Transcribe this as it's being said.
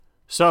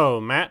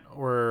So, Matt,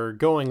 we're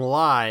going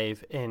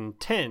live in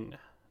 10,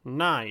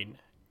 9,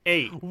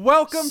 8,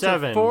 Welcome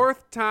 7. to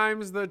Fourth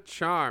Time's the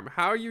Charm.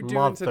 How are you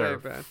doing today,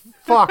 Ben?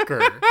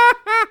 Fucker.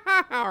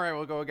 All right,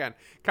 we'll go again.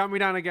 Count me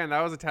down again. That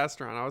was a test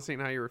run. I was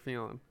seeing how you were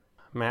feeling.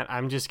 Matt,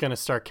 I'm just going to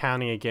start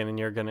counting again and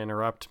you're going to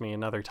interrupt me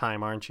another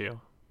time, aren't you?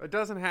 It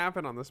doesn't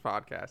happen on this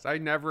podcast. I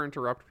never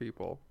interrupt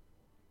people.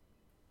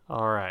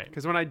 All right.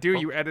 Because when I do,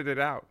 you edit it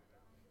out.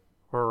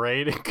 We're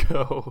ready to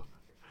go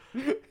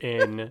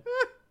in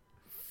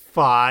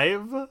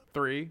 5,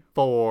 3,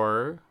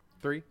 4,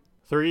 3.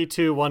 3,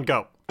 2, 1,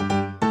 go.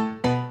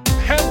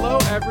 Hello,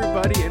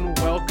 everybody, and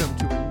welcome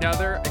to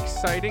another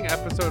exciting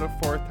episode of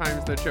Fourth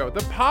Time's the Show,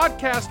 the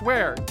podcast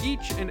where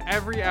each and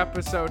every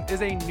episode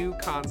is a new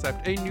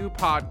concept, a new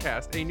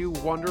podcast, a new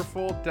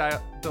wonderful,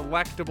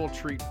 delectable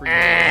treat for you.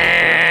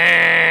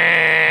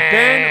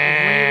 Ben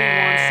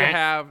really wants to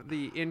have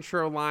the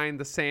intro line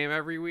the same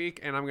every week,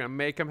 and I'm going to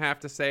make him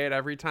have to say it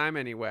every time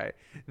anyway.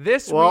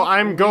 Well,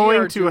 I'm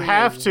going to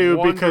have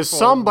to because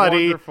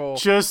somebody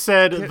just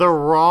said the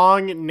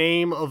wrong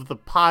name of the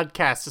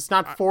podcast. It's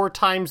not Four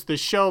Times the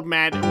Show,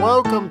 Matt.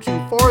 Welcome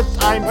to Fourth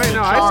Times the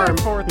Charm,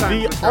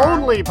 the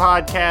only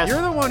podcast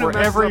You're the one who where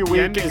every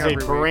week is a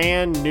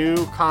brand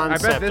new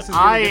concept.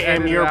 I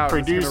am your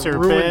producer,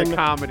 Ben,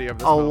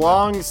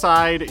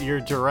 alongside your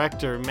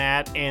director,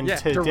 Matt, and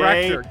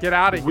today get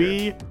out of here.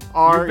 We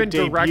are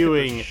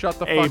debuting Shut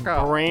the a fuck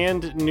up.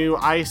 brand new.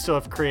 I still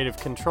have creative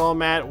control,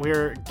 Matt.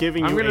 We're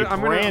giving you a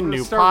brand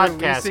new start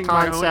podcast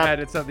my own concept,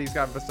 edits of these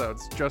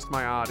episodes, just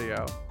my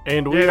audio.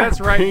 and we That's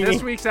are right. bringing-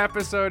 This week's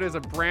episode is a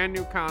brand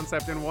new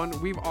concept, and one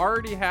we've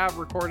already have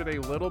recorded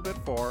a little bit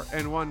for,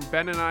 and one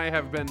Ben and I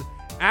have been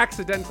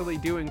accidentally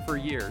doing for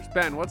years.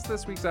 Ben, what's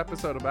this week's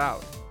episode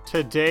about?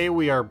 Today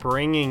we are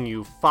bringing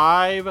you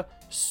 5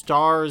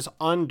 stars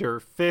under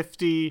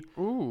 50.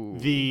 Ooh.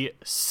 The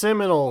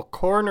seminal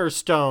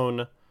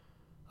cornerstone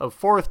of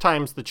Fourth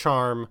Time's the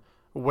Charm,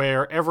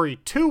 where every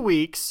 2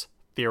 weeks,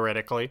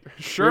 theoretically,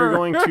 we're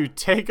going to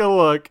take a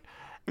look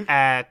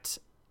at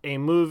a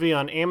movie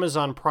on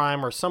Amazon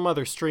Prime or some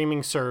other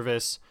streaming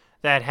service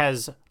that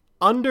has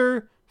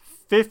under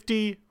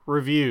 50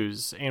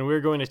 reviews, and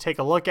we're going to take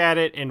a look at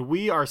it, and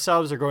we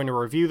ourselves are going to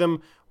review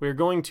them. We're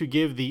going to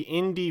give the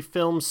indie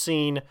film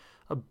scene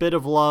a bit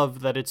of love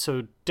that it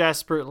so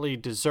desperately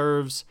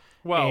deserves.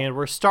 Well, and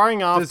we're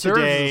starting off deserves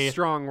today. is a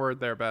strong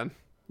word there, Ben.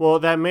 Well,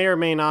 that may or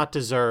may not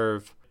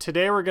deserve.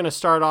 Today we're going to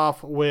start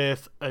off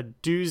with a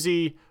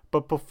doozy,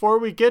 but before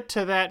we get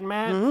to that,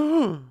 Matt,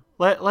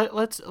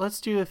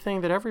 let's do the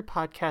thing that every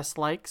podcast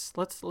likes.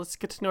 Let's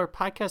get to know our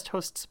podcast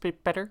hosts a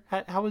bit better.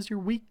 How was your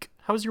week?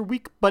 How was your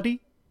week,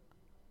 buddy?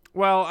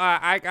 Well,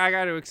 I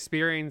got to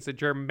experience a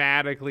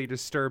dramatically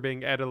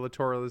disturbing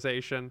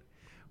editorialization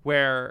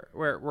where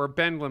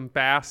Ben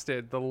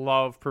lambasted the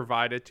love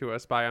provided to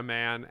us by a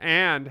man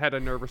and had a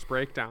nervous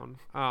breakdown.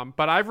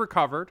 But I've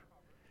recovered.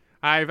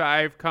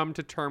 I've come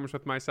to terms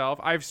with myself.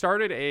 I've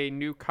started a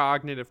new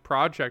cognitive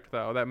project,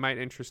 though, that might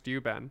interest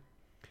you, Ben.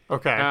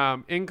 Okay.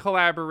 In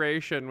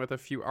collaboration with a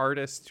few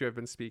artists who I've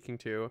been speaking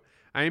to,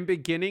 I am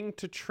beginning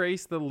to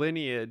trace the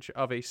lineage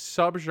of a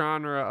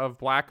subgenre of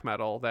black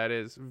metal that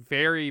is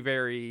very,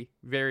 very,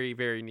 very,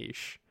 very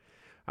niche.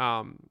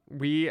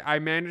 I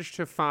managed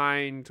to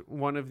find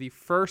one of the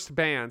first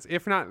bands,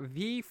 if not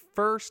the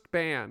first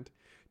band,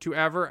 to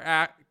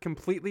ever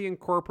completely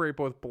incorporate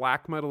both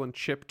black metal and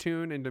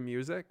chiptune into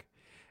music.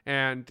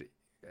 And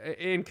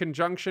in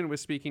conjunction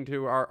with speaking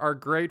to our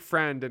great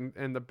friend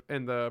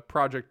in the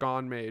Project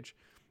Gone Mage,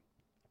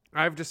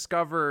 I've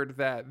discovered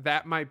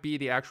that might be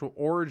the actual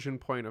origin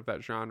point of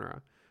that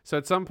genre. So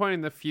at some point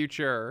in the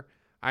future,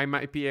 I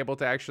might be able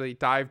to actually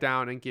dive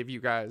down and give you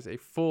guys a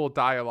full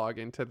dialogue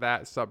into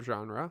that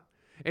subgenre.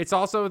 It's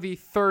also the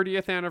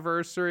 30th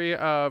anniversary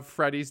of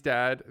Freddy's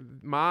Dead,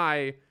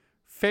 my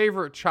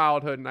favorite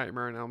childhood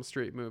Nightmare on Elm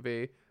Street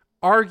movie,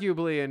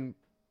 arguably and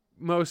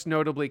most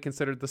notably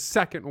considered the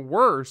second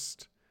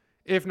worst,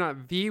 if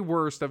not the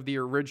worst, of the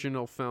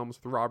original films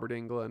with Robert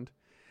Englund.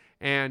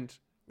 And,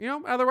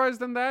 otherwise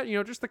than that,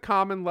 just the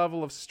common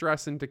level of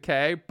stress and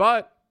decay.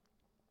 But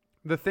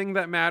the thing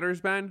that matters,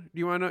 Ben, do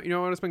you want to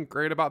know, what has been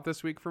great about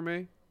this week for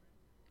me?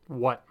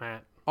 What,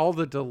 Matt? All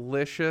the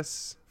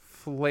delicious,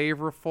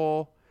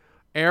 flavorful,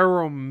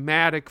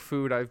 aromatic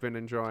food I've been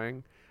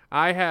enjoying.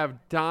 I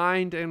have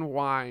dined and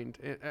wined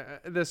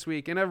this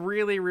week in a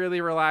really, really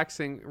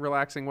relaxing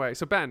way.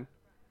 So, Ben,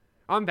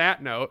 on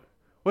that note,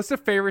 what's the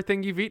favorite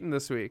thing you've eaten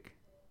this week?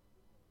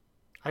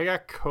 I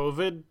got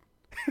COVID.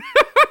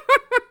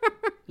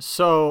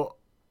 So,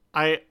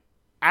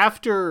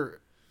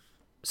 after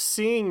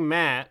seeing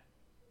Matt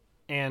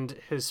and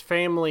his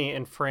family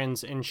and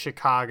friends in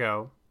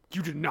Chicago.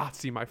 You did not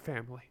see my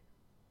family.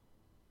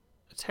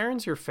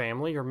 Taryn's your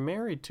family. You're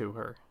married to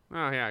her.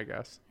 Oh, yeah, I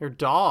guess. Your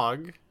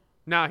dog.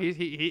 No,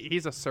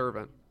 he's a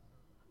servant.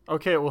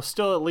 Okay, well,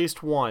 still at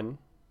least one.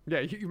 Yeah,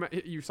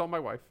 you saw my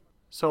wife.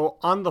 So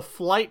on the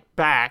flight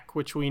back,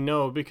 which we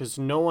know because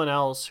no one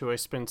else who I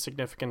spent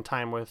significant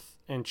time with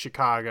in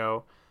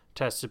Chicago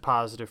tested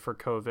positive for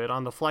COVID.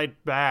 On the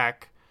flight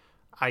back,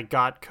 I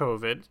got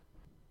COVID.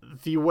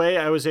 the way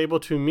I was able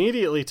to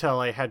immediately tell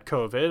I had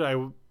COVID,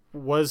 I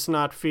was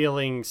not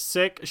feeling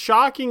sick.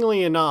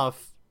 Shockingly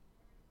enough,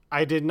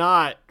 I did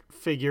not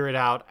figure it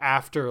out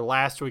after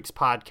last week's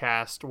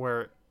podcast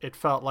where it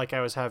felt like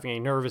I was having a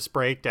nervous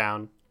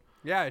breakdown.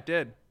 Yeah, it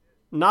did.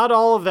 Not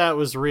all of that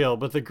was real,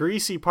 but the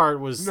greasy part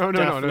was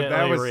definitely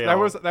real.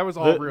 That was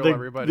all real,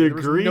 everybody. The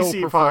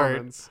greasy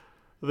part,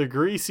 the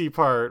greasy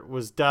part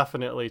was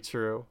definitely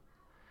true.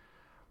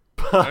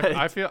 But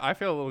I feel a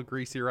little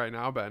greasy right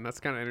now, Ben. That's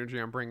the kind of energy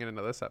I'm bringing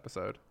into this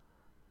episode.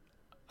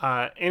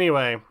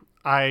 Anyway,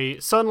 I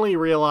suddenly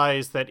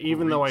realized that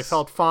even though I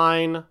felt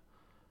fine,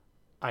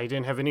 I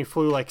didn't have any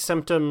flu-like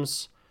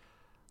symptoms.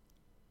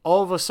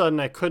 All of a sudden,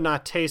 I could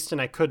not taste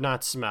and I could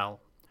not smell.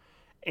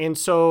 And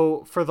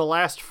so for the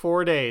last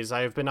 4 days,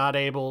 I have been not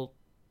able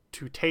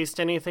to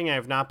taste anything. I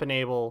have not been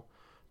able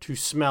to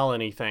smell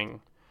anything.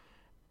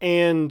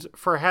 And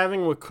for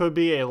having what could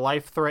be a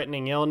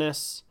life-threatening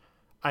illness,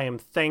 I am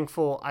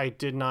thankful I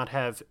did not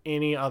have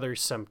any other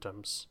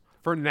symptoms.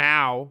 For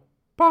now.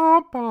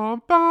 Bum,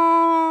 bum,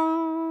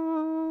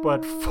 bum.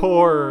 But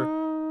for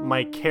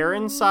my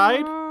Karen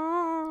side,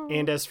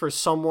 and as for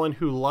someone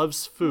who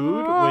loves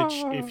food, which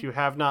if you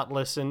have not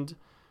listened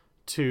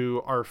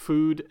to our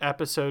food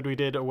episode we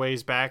did a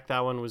ways back,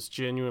 that one was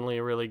genuinely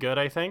really good,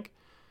 I think.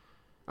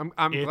 I'm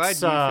glad you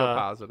feel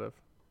positive.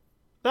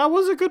 That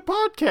was a good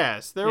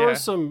podcast. There were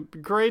some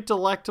great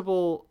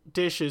delectable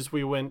dishes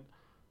we went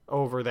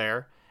over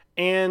there,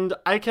 and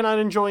I cannot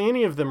enjoy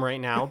any of them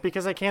right now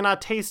because I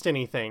cannot taste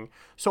anything.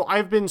 So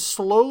I've been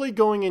slowly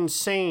going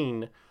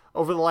insane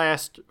over the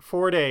last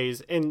 4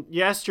 days, and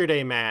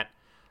yesterday, Matt,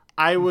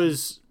 it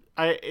was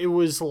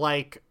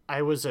like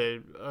I was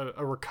a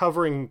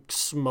recovering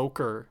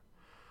smoker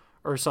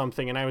or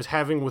something, and I was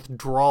having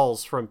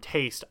withdrawals from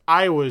taste.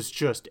 I was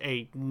just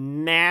a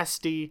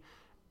nasty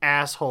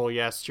asshole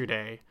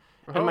yesterday.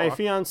 And my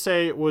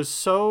fiance was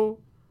so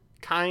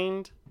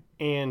kind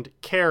and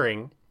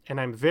caring, and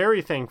I'm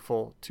very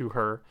thankful to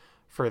her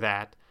for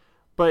that.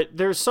 But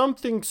there's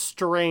something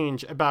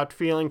strange about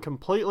feeling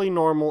completely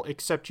normal,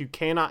 except you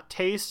cannot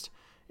taste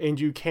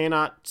and you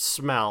cannot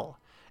smell.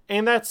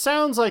 And that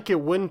sounds like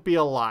it wouldn't be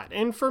a lot.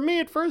 And for me,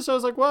 at first, I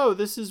was like, whoa,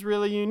 this is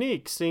really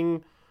unique,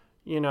 seeing,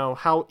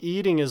 how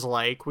eating is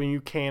like when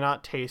you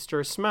cannot taste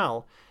or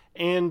smell.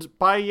 And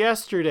by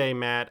yesterday,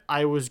 Matt,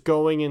 I was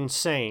going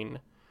insane.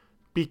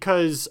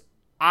 Because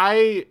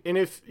and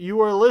if you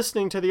are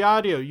listening to the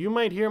audio, you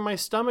might hear my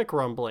stomach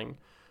rumbling.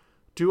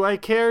 Do I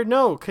care?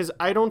 No, because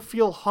I don't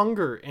feel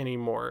hunger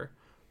anymore.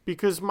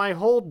 Because my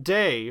whole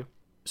day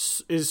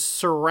is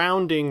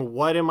surrounding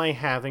what am I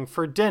having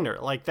for dinner.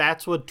 Like,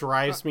 that's what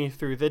drives me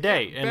through the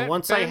day. And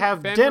once I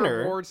have Ben dinner,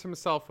 rewards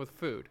himself with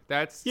food.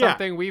 That's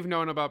something we've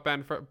known about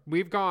Ben.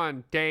 We've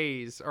gone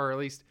days, or at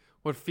least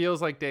what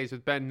feels like days,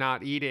 with Ben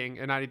not eating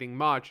and not eating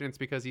much, and it's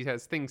because he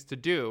has things to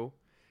do,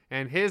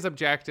 and his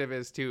objective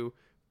is to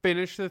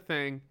finish the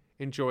thing,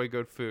 enjoy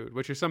good food,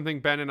 which is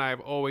something Ben and I have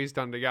always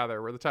done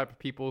together. We're the type of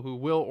people who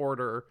will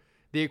order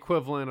the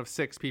equivalent of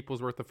 6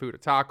 people's worth of food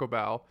at Taco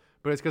Bell,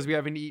 but it's because we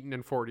haven't eaten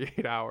in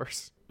 48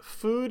 hours.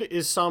 Food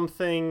is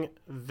something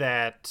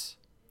that,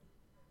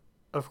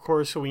 of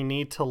course, we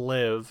need to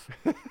live,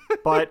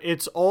 but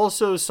it's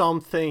also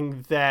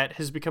something that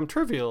has become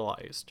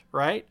trivialized,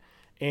 right?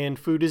 And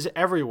food is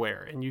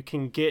everywhere, and you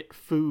can get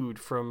food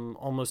from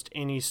almost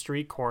any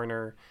street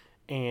corner,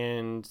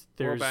 and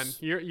there's... Well,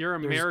 Ben, your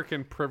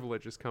American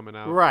privilege is coming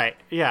out. Right,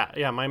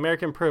 yeah, my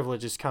American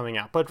privilege is coming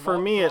out. But for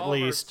me, at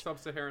least...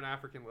 Sub-Saharan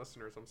African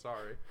listeners, I'm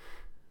sorry.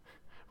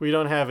 We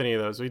don't have any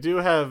of those. We do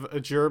have a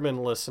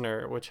German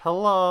listener, which,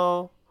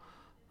 hello.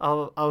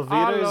 Auf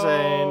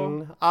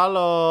Wiedersehen.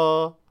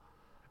 Hallo.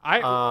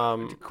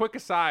 Quick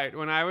aside,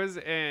 when I was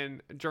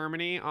in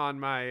Germany on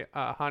my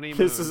honeymoon...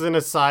 This is an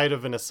aside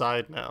of an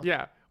aside now.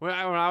 Yeah. When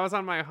I was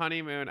on my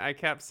honeymoon, I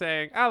kept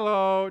saying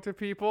hello to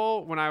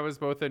people when I was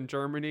both in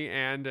Germany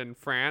and in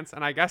France.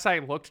 And I guess I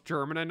looked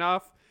German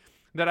enough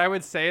that I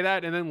would say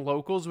that, and then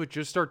locals would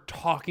just start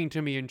talking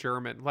to me in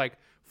German, like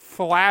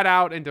flat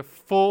out into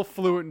full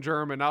fluent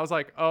German. I was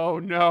like, oh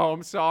no,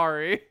 I'm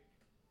sorry.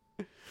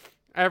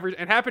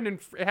 It happened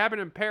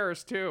in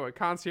Paris too. A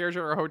concierge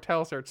at our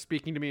hotel started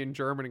speaking to me in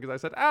German because I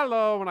said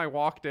hello when I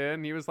walked in.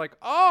 And he was like,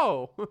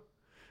 "Oh,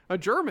 a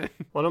German."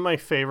 One of my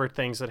favorite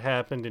things that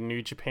happened in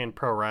New Japan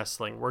Pro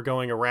Wrestling, we're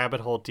going a rabbit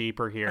hole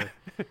deeper here,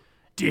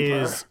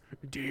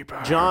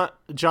 deeper.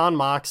 John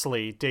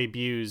Moxley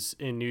debuts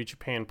in New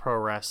Japan Pro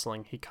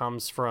Wrestling. He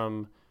comes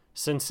from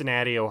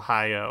Cincinnati,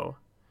 Ohio,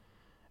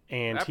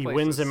 and he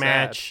wins a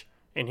match,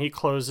 and he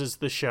closes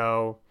the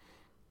show.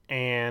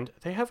 And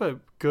they have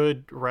a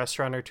good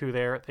restaurant or two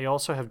there. They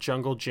also have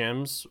Jungle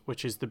Jim's,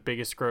 which is the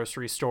biggest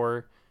grocery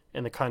store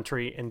in the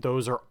country, and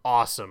those are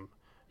awesome.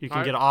 You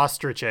can get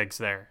ostrich eggs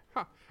there.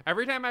 Huh.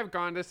 Every time I've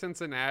gone to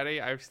Cincinnati,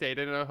 I've stayed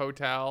in a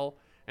hotel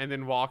and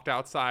then walked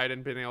outside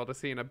and been able to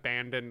see an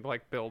abandoned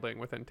building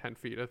within 10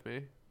 feet of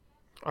me.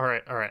 All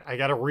right. I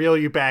got to reel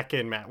you back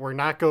in, Matt. We're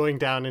not going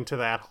down into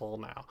that hole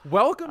now.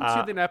 Welcome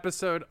to an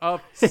episode of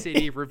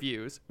City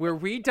Reviews, where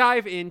we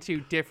dive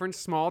into different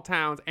small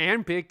towns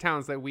and big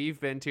towns that we've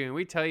been to, and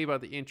we tell you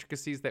about the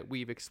intricacies that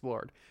we've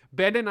explored.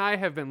 Ben and I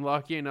have been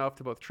lucky enough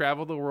to both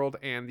travel the world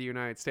and the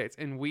United States,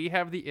 and we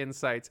have the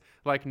insights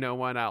like no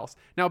one else.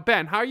 Now,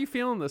 Ben, how are you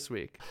feeling this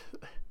week?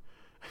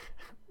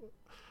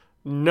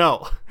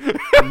 No,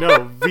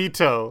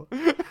 veto.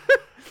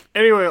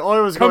 Anyway, all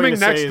I was going to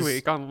say is... Coming next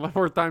week on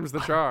Fourth Time's the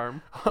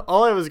Charm.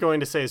 All I was going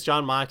to say is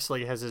Jon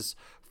Moxley has his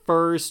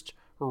first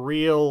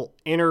real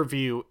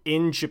interview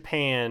in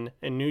Japan,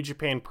 in New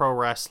Japan Pro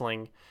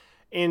Wrestling.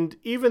 And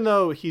even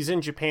though he's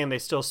in Japan, they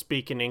still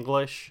speak in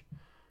English.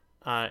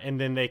 And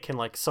then they can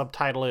like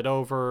subtitle it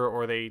over,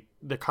 or the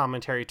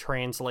commentary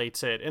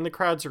translates it. And the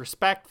crowd's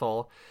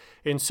respectful.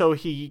 And so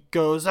he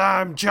goes,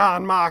 "I'm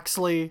Jon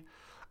Moxley.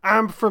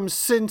 I'm from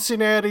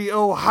Cincinnati,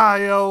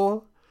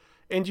 Ohio."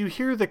 And you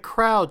hear the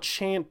crowd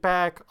chant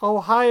back,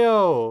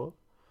 "Ohio,"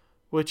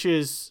 which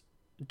is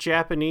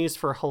Japanese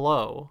for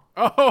hello.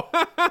 Oh.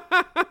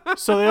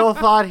 So they all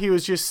thought he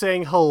was just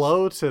saying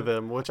hello to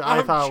them, which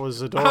I thought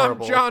was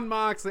adorable. I'm Jon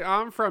Moxley.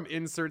 I'm from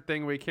insert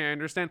thing we can't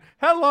understand.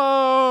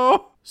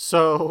 Hello.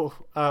 So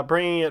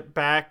bringing it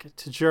back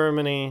to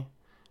Germany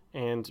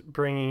and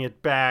bringing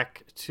it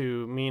back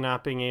to me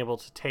not being able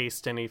to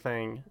taste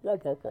anything.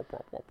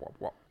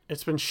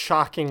 It's been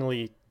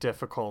shockingly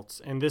difficult,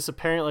 and this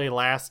apparently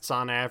lasts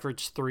on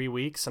average 3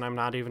 weeks, and I'm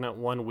not even at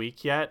 1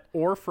 week yet.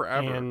 Or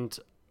forever. And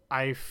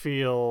I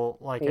feel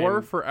like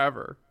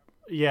forever.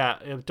 Yeah,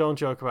 don't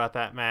joke about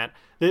that, Matt.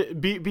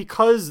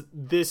 Because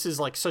this is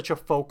like such a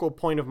focal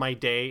point of my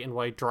day and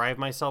what I drive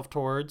myself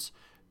towards,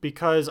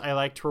 because I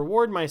like to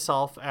reward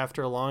myself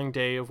after a long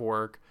day of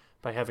work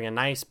by having a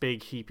nice,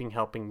 big, heaping,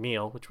 helping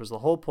meal, which was the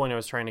whole point I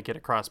was trying to get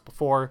across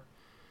before.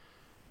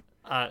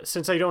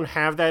 Since I don't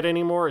have that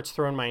anymore, it's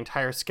thrown my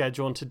entire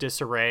schedule into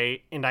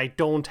disarray, and I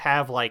don't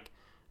have like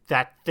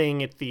that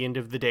thing at the end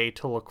of the day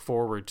to look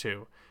forward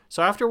to.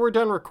 So after we're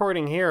done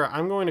recording here,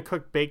 I'm going to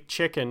cook baked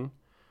chicken,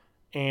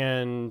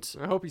 and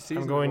I hope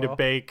I'm going to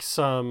bake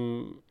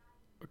some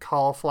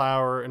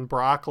cauliflower and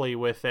broccoli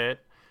with it,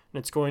 and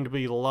it's going to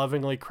be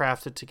lovingly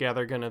crafted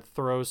together. Gonna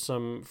throw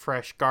some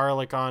fresh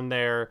garlic on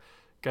there,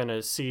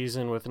 gonna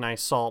season with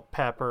nice salt,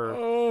 pepper,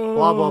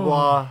 blah blah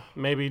blah,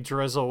 maybe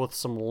drizzle with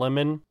some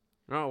lemon.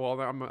 Oh,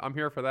 well, I'm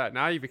here for that.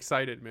 Now you've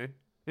excited me.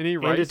 Any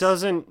rice? And it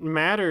doesn't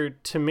matter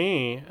to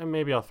me. And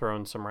maybe I'll throw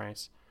in some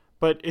rice.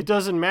 But it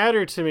doesn't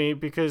matter to me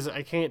because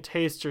I can't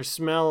taste or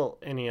smell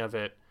any of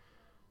it.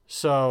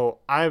 So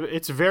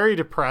it's very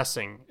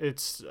depressing.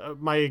 It's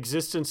my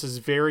existence is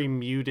very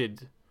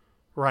muted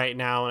right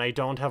now, and I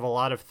don't have a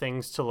lot of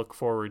things to look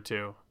forward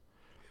to.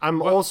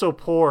 I'm also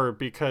poor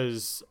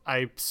because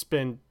I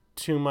spent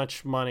too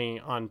much money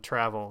on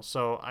travel.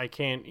 So I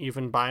can't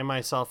even buy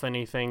myself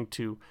anything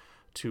to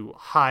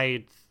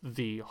hide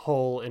the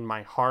hole in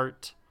my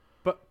heart,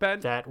 but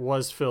Ben, that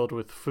was filled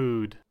with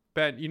food.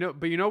 Ben, you know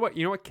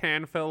what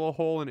can fill a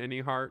hole in any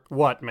heart?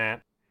 What,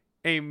 Matt?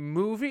 A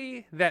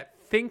movie that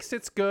thinks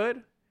it's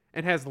good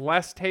and has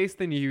less taste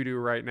than you do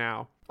right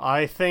now.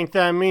 I think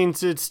that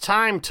means it's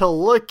time to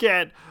look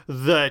at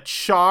the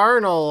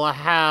Charnel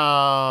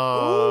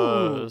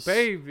House. Ooh,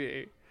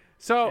 baby.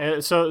 So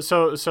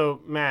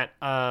Matt,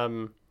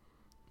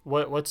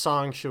 what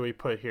song should we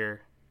put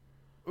here?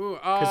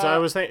 Because I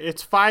was thinking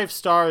it's 5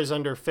 stars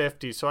under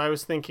 50, so I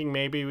was thinking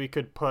maybe we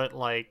could put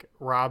like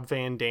Rob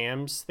Van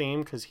Dam's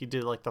theme because he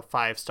did like the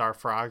 5-star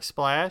frog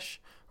splash.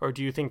 Or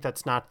do you think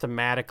that's not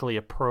thematically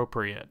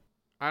appropriate?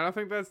 I don't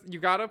think that's you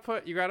gotta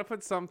put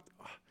some.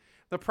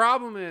 The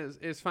problem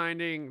is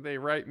finding the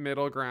right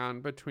middle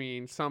ground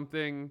between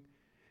something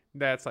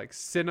that's like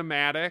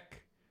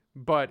cinematic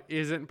but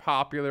isn't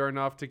popular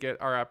enough to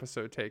get our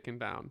episode taken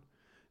down.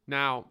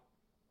 Now,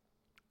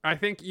 I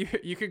think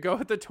you could go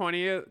with the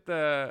 20th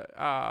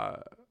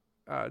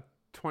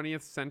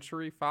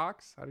Century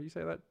Fox. How do you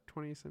say that?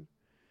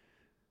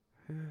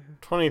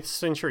 20th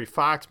Century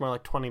Fox, more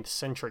like 20th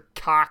Century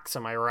Cox,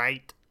 am I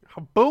right?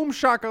 Boom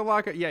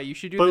shakalaka. Yeah, you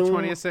should do the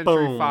 20th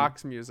Century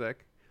Fox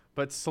music,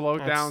 but slow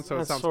down so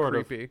it sounds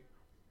creepy.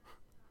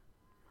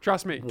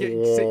 Trust me,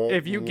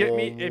 if you get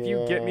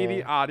me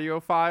the audio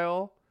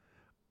file,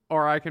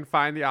 or I can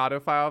find the audio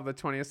file of the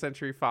 20th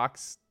Century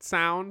Fox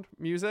sound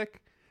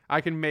music, I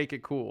can make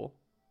it cool.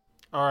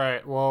 All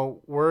right.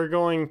 Well, we're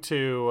going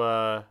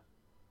to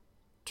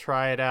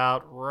try it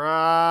out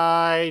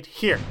right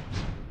here.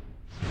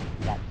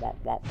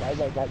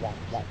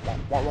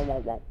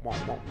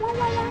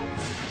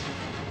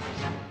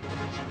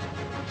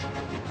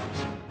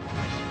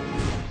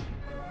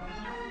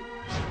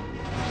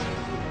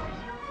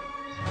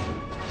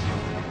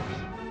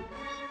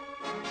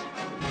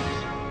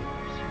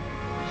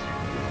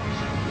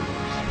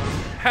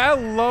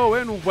 Hello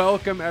and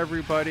welcome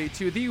everybody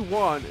to the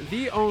one,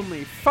 the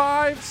only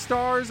 5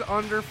 Stars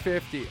Under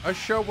 50, a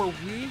show where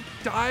we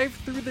dive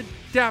through the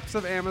depths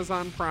of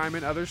Amazon Prime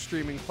and other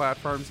streaming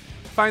platforms,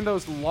 find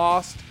those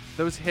lost,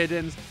 those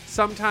hidden,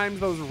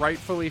 sometimes those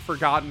rightfully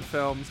forgotten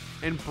films,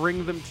 and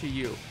bring them to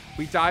you.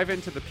 We dive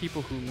into the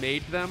people who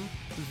made them,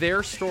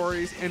 their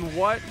stories, and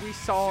what we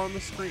saw on the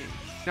screen.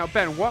 Now,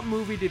 Ben, what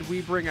movie did we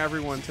bring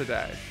everyone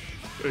today?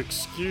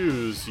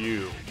 Excuse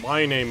you.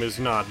 My name is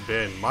not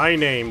Ben. My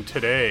name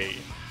today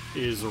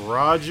is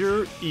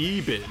Roger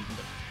Ebert,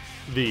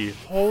 the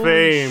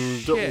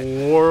famed,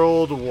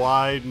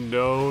 worldwide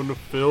known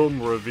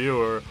film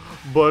reviewer.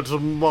 But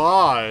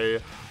my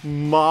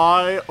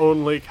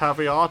only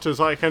caveat is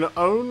I can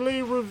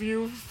only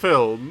review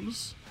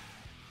films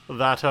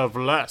that have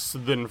less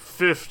than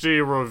 50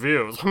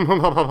 reviews.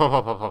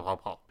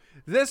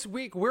 This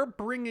week, we're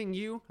bringing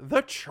you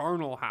The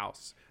Charnel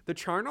House. The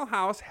Charnel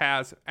House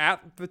has,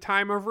 at the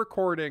time of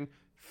recording,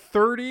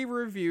 30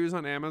 reviews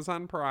on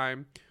Amazon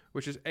Prime,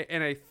 which is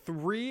in a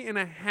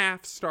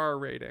 3.5 star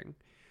rating.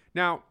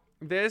 Now,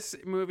 this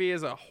movie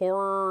is a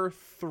horror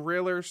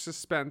thriller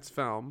suspense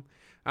film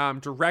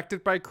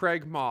directed by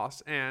Craig Moss.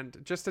 And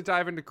just to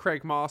dive into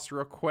Craig Moss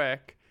real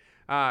quick,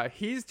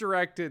 he's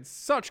directed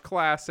such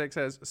classics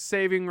as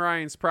Saving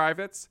Ryan's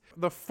Privates,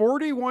 The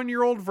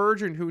 41-Year-Old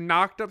Virgin Who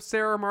Knocked Up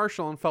Sarah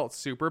Marshall and Felt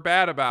Super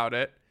Bad About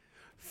It,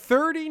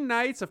 30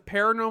 Nights of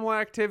Paranormal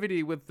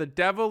Activity with the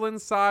Devil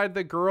Inside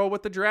the Girl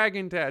with the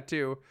Dragon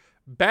Tattoo,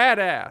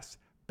 Badass,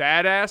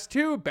 Badass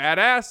 2,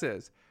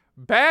 Badasses,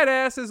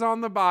 Badasses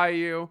on the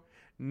Bayou,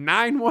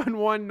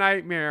 911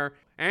 Nightmare,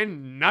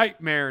 and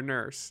Nightmare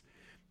Nurse.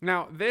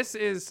 Now, this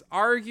is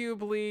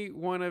arguably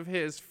one of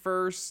his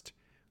first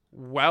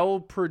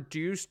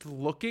well-produced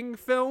looking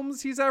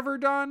films he's ever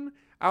done,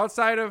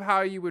 outside of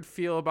how you would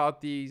feel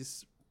about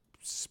these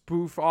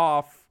spoof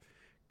off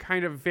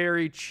kind of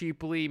very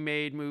cheaply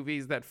made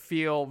movies that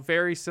feel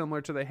very similar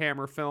to the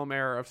Hammer film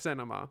era of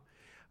cinema.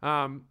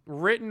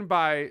 Written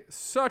by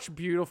such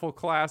beautiful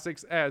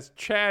classics as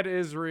Chad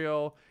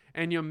Israel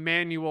and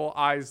Emmanuel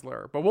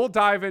Eisler. But we'll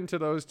dive into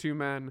those two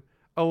men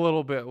a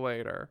little bit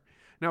later.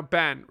 Now,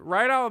 Ben,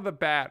 right out of the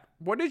bat,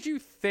 what did you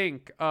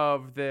think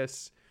of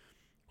this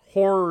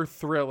horror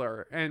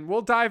thriller? And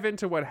we'll dive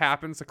into what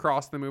happens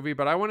across the movie,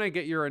 but I want to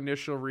get your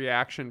initial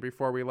reaction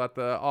before we let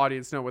the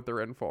audience know what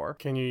they're in for.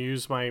 Can you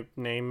use my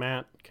name,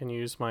 Matt? Can you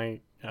use my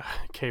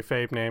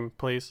kayfabe name,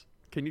 please?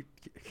 Can you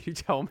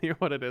tell me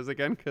what it is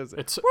again? Because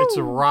it's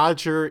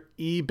Roger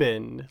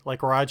Ebert,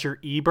 like Roger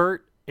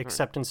Ebert,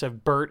 except instead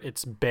of Bert,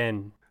 it's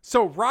Ben.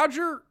 So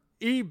Roger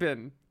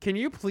Ebert, can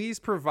you please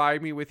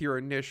provide me with your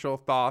initial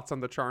thoughts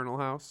on The Charnel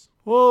House?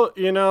 Well,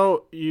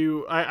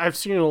 I've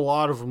seen a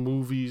lot of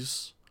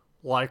movies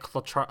like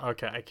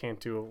okay, I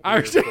can't do a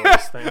weird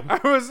voice thing. I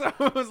was like,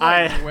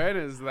 when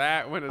is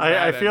that?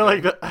 I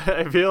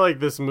feel like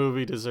this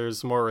movie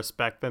deserves more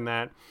respect than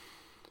that.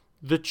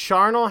 The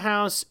Charnel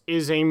House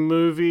is a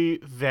movie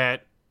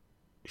that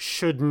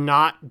should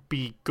not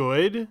be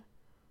good,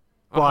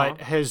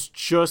 but has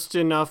just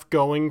enough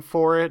going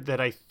for it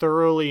that I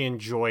thoroughly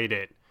enjoyed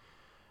it.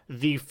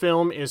 The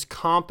film is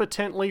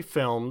competently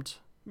filmed.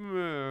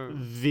 No,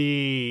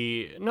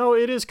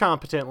 it is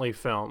competently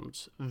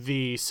filmed.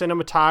 The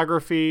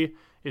cinematography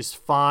is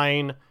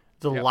fine.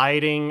 The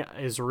lighting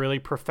is really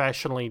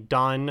professionally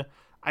done.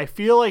 I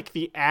feel like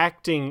the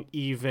acting,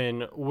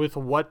 even with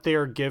what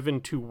they're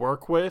given to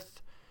work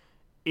with,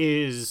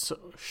 is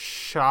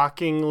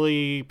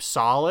shockingly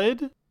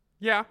solid.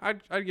 Yeah,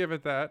 I'd give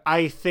it that.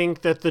 I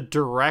think that the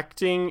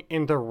directing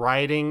and the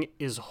writing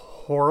is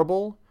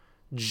horrible.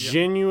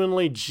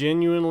 Genuinely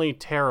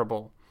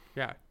terrible.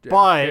 Yeah,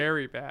 but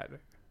very bad.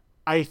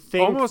 I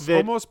think almost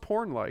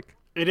porn-like.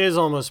 It is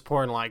almost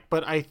porn-like,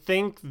 but I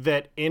think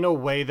that in a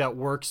way that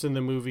works in the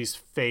movie's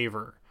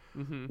favor,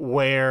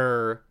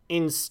 where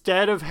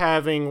instead of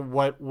having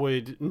what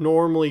would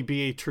normally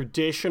be a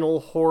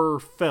traditional horror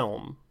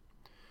film,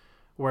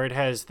 where it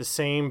has the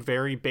same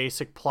very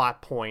basic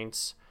plot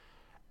points,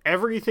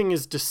 everything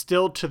is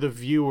distilled to the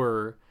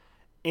viewer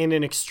in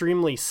an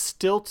extremely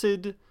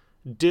stilted,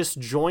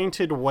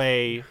 disjointed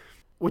way,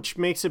 which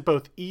makes it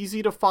both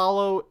easy to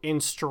follow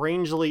and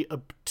strangely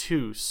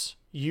obtuse.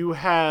 You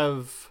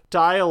have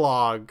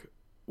dialogue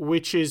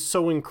which is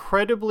so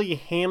incredibly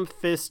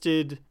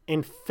ham-fisted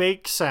and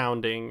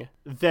fake-sounding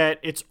that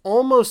it's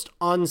almost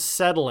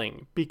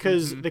unsettling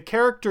because the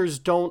characters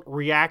don't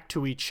react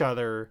to each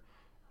other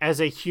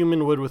as a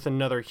human would with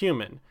another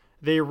human.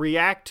 They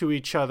react to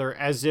each other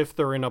as if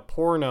they're in a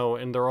porno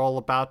and they're all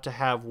about to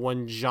have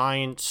one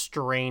giant,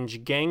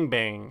 strange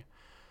gangbang.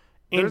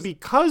 And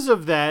because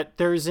of that,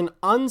 there's an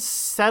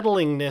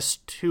unsettlingness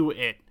to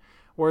it,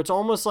 where it's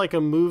almost like a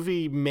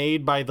movie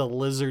made by the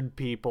lizard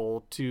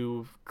people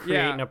to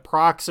create an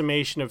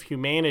approximation of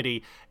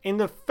humanity. And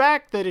the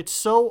fact that it's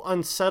so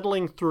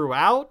unsettling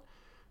throughout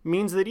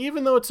means that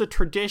even though it's a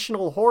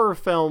traditional horror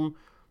film,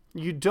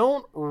 you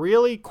don't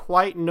really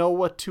quite know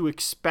what to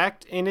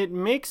expect, and it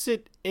makes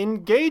it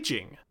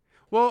engaging.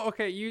 Well,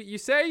 okay, you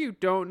say you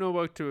don't know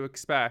what to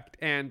expect,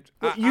 and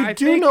you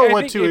do know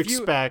what to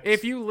expect.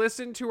 If you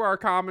listen to our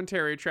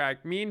commentary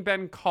track, me and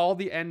Ben call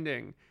the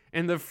ending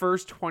in the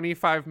first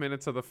 25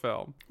 minutes of the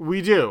film.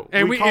 We do.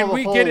 And we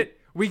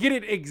get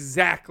it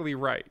exactly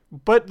right.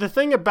 But the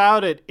thing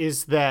about it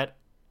is that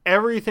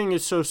everything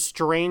is so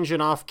strange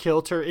and off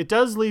kilter, it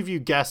does leave you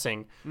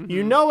guessing. Mm-hmm.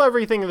 You know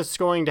everything that's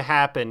going to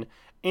happen,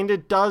 and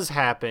it does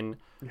happen.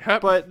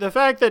 Yep. But the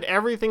fact that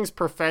everything's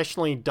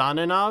professionally done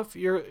enough,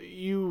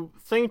 you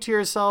think to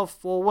yourself,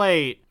 well,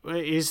 wait,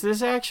 is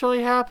this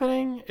actually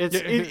happening?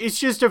 It's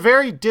just a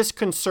very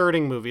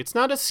disconcerting movie. It's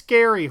not a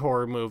scary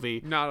horror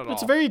movie. Not at all.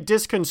 It's a very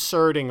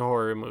disconcerting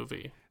horror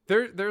movie.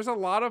 There's a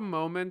lot of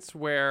moments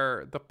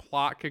where the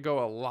plot could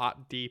go a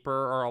lot deeper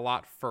or a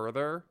lot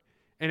further,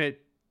 and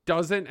it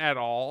doesn't at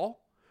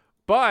all.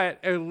 But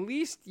at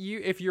least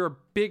if you're a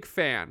big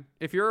fan,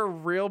 if you're a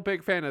real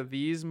big fan of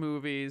these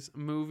movies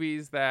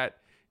that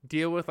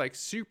deal with like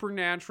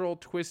supernatural,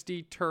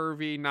 twisty,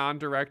 turvy,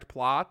 non-direct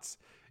plots,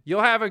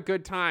 you'll have a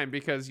good time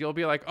because you'll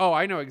be like, oh,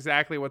 I know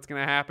exactly what's going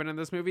to happen in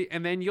this movie.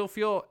 And then you'll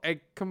feel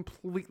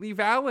completely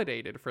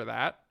validated for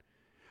that.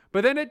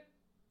 But then it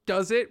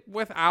does it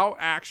without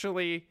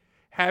actually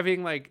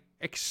having like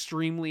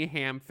extremely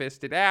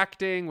ham-fisted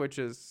acting, which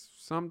is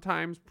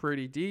sometimes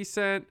pretty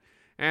decent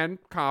and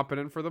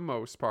competent for the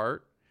most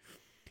part.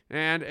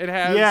 And it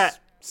has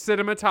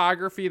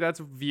cinematography that's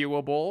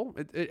viewable.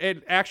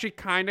 It actually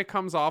kind of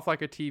comes off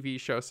like a TV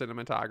show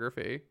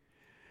cinematography.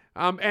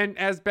 And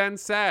as Ben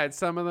said,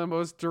 some of the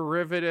most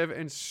derivative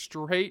and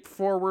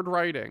straightforward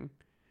writing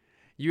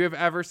you have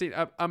ever seen.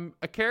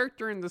 A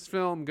character in this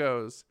film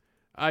goes,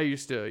 I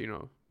used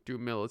to, do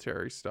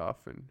military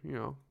stuff and,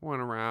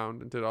 went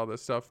around and did all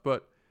this stuff.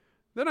 But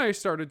then I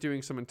started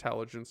doing some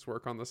intelligence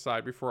work on the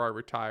side before I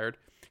retired.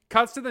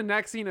 Cuts to the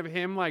next scene of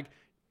him like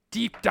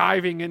deep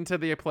diving into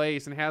the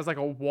place and has like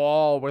a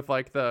wall with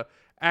like the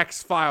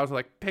X-Files,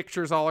 like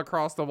pictures all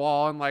across the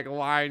wall and like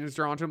lines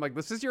drawn to him. Like,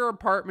 this is your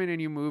apartment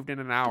and you moved in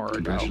an hour ago.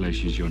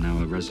 Congratulations, you're now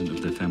a resident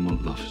of the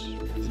Fairmont Lofts.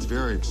 It's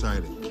very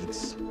exciting.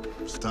 It's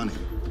stunning.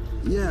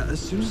 Yeah, as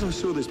soon as I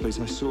saw this place,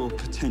 I saw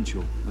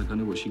potential. Like, I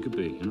knew what she could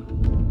be,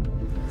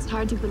 It's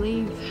hard to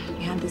believe you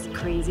had this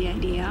crazy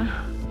idea.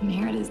 And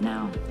here it is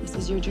now. This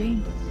is your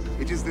dream.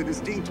 It is the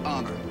distinct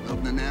honor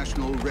of the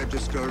National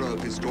Register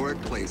of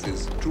Historic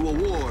Places to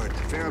award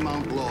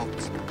Fairmont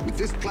Lofts with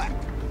this plaque.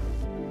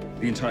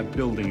 The entire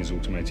building is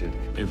automated.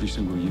 Every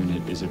single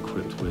unit is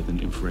equipped with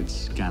an infrared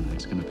scanner.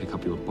 It's going to pick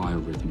up your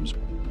biorhythms.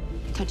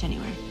 Touch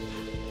anywhere.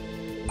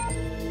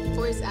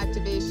 Voice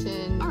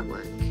activation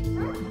artwork.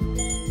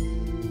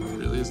 It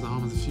really is the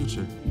home of the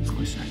future.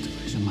 Voice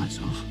activation, lights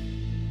off.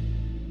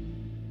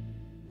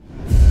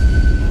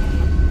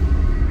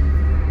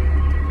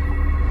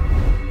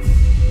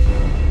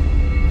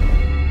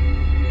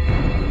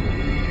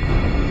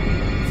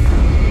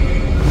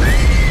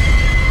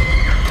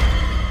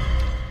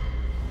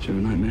 Do you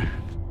have a nightmare?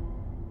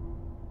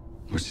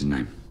 What's his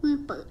name?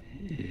 Rupert.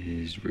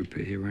 Is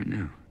Rupert here right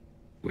now?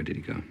 Where did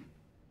he go?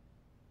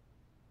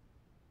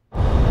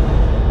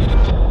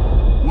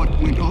 What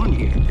went on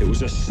here? It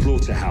was a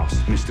slaughterhouse,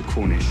 Mr.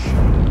 Cornish.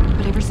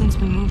 But ever since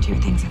we moved here,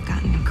 things have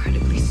gotten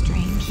incredibly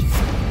strange.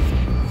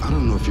 I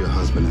don't know if your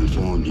husband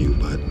informed you,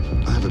 but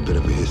I have a bit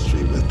of a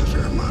history with the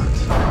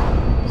Fairmonts.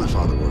 My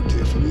father worked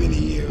here for many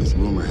years.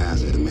 Rumor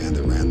has it the man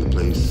that ran the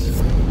place,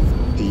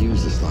 he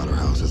used the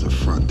slaughterhouse as a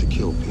front to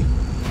kill people.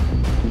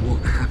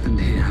 What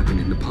happened here happened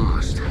in the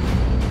past.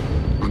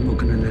 I'm not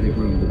going to let it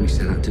ruin what we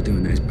set out to do,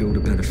 and that is build a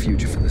better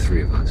future for the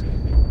three of us.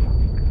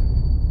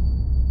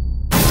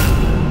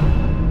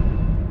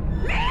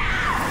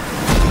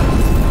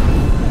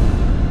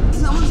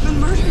 Someone's been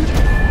murdered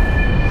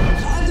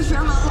at the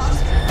Fairmont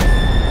Lofts.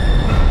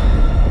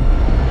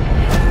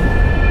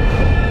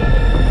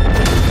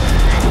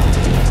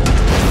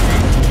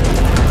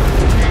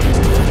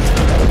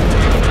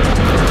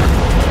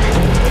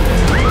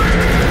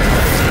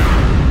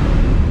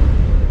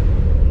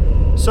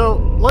 So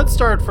let's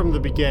start from the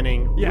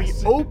beginning.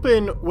 Yes. We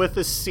open with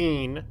a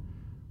scene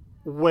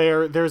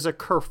where there's a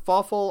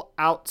kerfuffle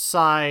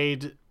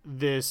outside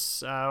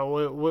this,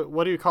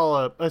 what do you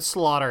call a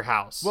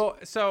slaughterhouse? Well,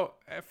 so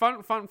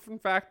fun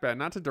fact, Ben,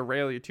 not to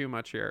derail you too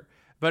much here,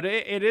 but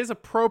it is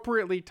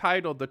appropriately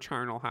titled the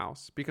Charnel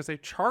House because a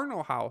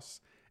charnel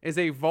house is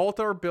a vault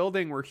or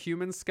building where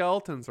human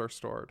skeletons are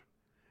stored.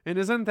 And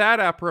isn't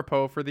that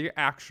apropos for the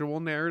actual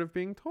narrative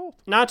being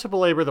told? Not to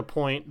belabor the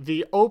point,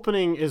 the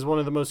opening is one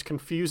of the most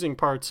confusing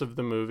parts of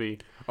the movie.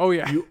 Oh,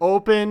 yeah. You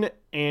open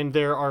and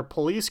there are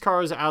police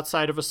cars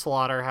outside of a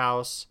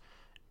slaughterhouse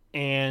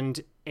and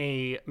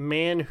a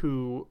man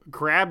who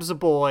grabs a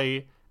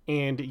boy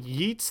and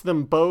yeets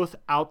them both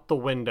out the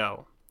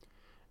window.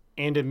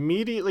 And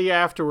immediately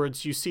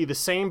afterwards, you see the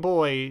same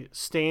boy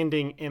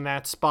standing in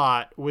that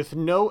spot with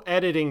no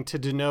editing to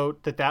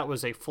denote that that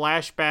was a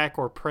flashback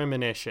or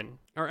premonition.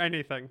 Or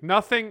anything.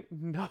 Nothing.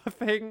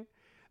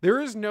 There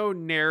is no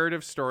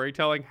narrative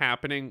storytelling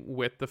happening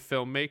with the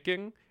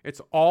filmmaking. It's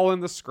all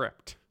in the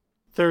script.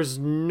 There's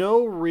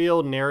no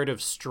real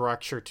narrative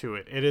structure to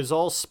it. It is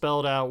all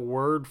spelled out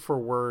word for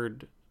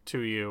word to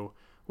you,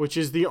 which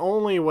is the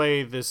only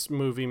way this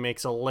movie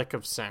makes a lick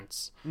of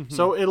sense.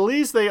 So at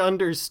least they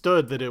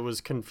understood that it was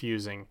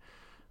confusing.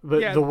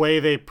 the way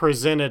they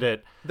presented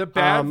it. The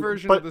bad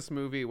version of this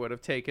movie would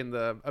have taken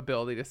the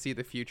ability to see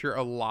the future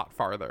a lot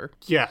farther.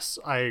 Yes,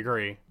 I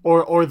agree.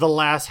 Or the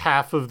last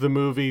half of the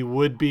movie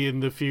would be in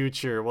the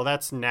future. Well,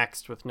 that's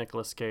Next with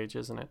Nicolas Cage,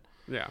 isn't it?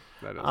 Yeah,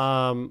 that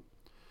is.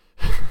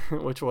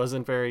 Which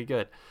wasn't very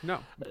good. No.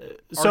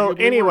 So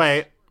Arguably anyway,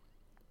 worse.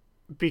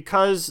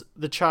 Because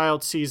the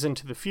child sees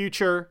into the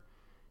future,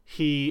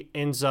 he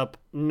ends up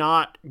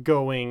not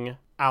going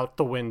out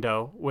the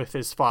window with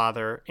his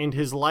father, and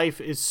his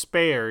life is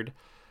spared,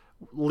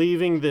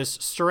 leaving this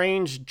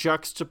strange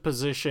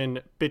juxtaposition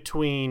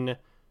between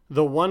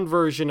the one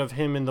version of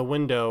him in the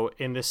window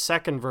and the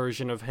second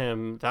version of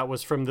him that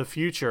was from the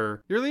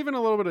future. You're leaving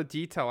a little bit of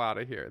detail out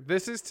of here.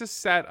 This is to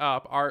set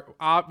up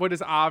what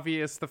is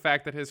obvious, the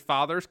fact that his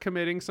father's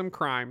committing some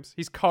crimes.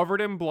 He's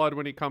covered in blood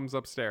when he comes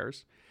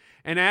upstairs.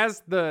 And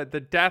as the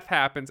death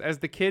happens, as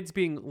the kid's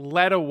being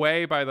led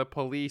away by the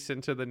police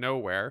into the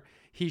nowhere,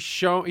 he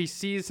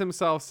sees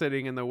himself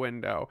sitting in the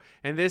window.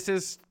 And this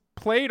is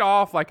played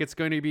off like it's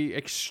going to be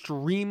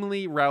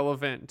extremely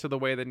relevant to the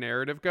way the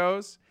narrative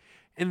goes.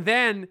 And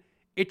then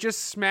it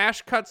just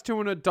smash cuts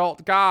to an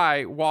adult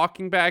guy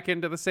walking back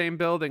into the same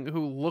building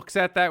who looks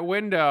at that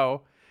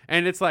window,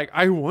 and it's like,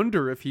 I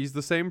wonder if he's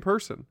the same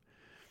person.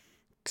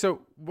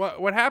 So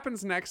what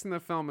happens next in the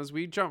film is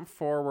we jump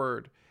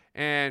forward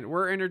and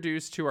we're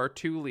introduced to our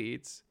two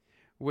leads,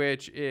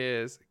 which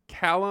is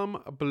Callum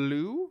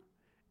Blue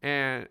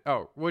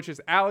which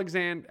is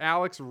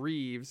Alex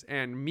Reeves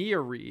and Mia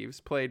Reeves,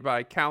 played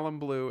by Callum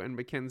Blue and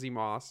Mackenzie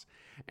Moss.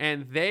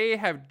 And they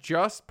have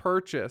just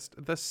purchased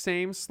the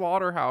same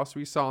slaughterhouse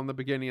we saw in the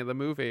beginning of the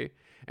movie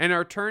and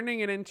are turning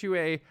it into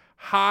a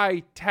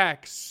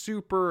high-tech,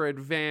 super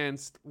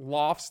advanced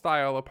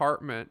loft-style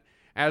apartment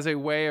as a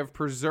way of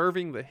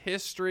preserving the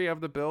history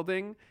of the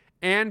building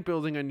and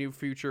building a new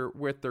future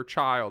with their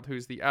child,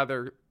 who's the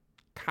other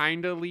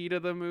kind of lead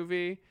of the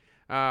movie.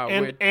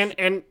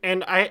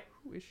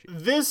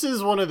 This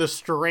is one of the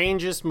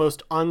strangest,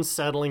 most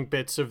unsettling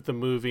bits of the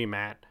movie,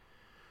 Matt,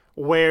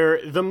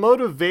 where the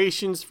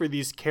motivations for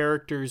these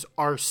characters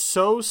are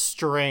so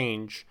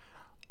strange.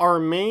 Our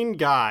main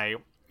guy,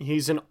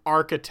 he's an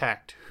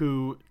architect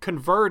who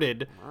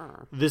converted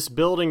this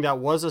building that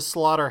was a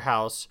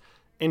slaughterhouse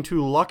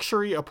into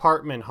luxury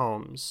apartment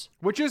homes.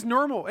 Which is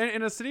normal.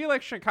 In a city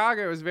like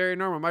Chicago, is very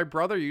normal. My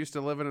brother used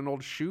to live in an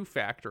old shoe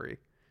factory.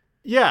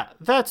 Yeah,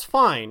 that's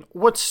fine.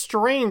 What's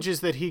strange is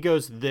that he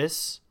goes,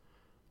 this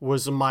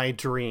was my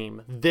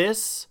dream.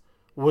 This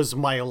was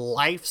my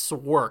life's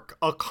work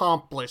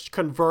accomplished,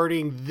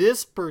 converting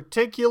this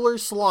particular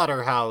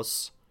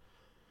slaughterhouse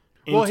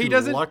into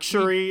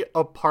luxury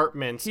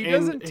apartments. He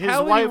doesn't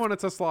tell anyone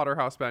it's a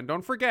slaughterhouse, Ben.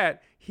 Don't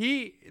forget,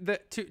 to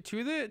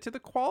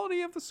the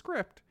quality of the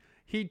script,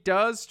 he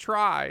does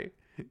try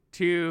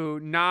to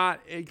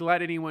not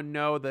let anyone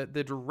know the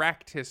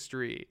direct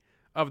history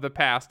of the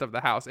past of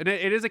the house. And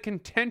it is a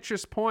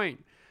contentious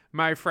point,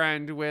 my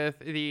friend, with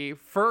the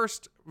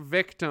first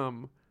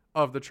victim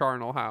of the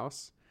charnel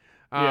house.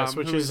 Yes,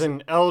 which is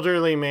an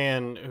elderly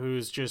man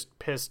who's just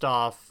pissed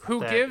off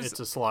it's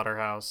a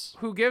slaughterhouse.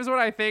 Who gives what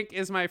I think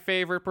is my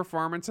favorite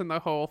performance in the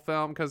whole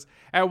film, because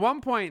at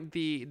one point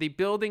the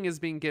building is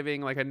being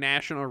given like a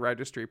National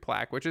Registry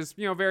plaque, which is,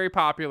 very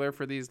popular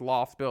for these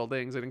loft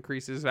buildings. It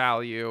increases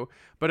value,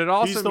 but it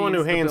also he's the one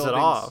who hands it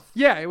off.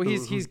 Yeah,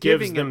 he's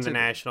giving them the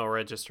National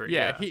Registry.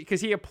 Yeah,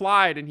 because he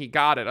applied and he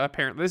got it.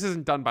 Apparently, this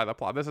isn't done by the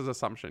plot. This is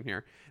assumption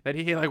here that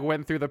he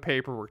went through the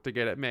paperwork to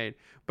get it made.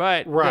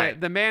 But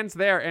the man's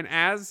there, and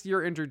as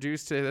you're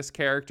introduced to this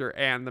character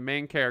and the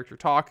main character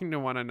talking to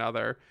one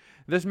another,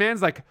 this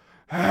man's like,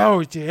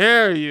 how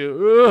dare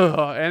you?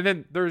 Ugh. And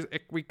then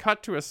we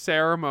cut to a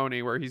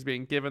ceremony where he's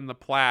being given the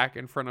plaque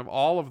in front of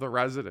all of the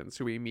residents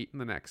who we meet in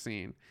the next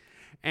scene.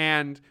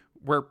 And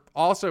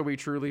we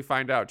truly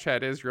find out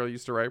Chad Israel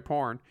used to write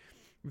porn,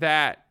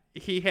 that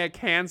he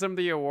hands him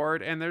the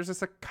award, and there's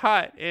just a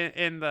cut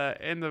in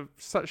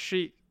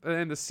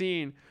the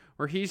scene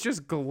where he's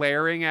just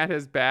glaring at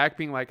his back,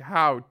 being like,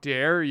 how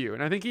dare you?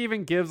 And I think he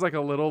even gives like a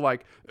little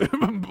like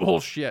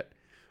bullshit.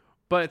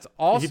 But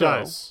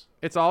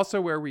it's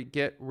also where we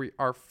get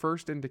our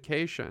first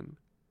indication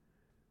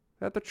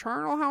that the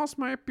charnel house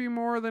might be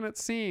more than it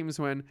seems,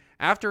 when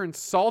after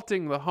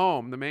insulting the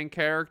home, the main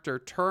character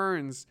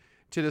turns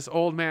to this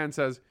old man and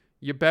says,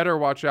 you better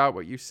watch out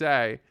what you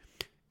say.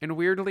 And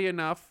weirdly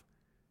enough,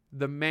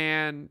 the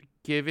man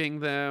giving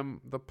them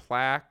the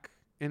plaque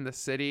in the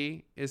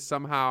city is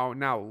somehow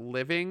now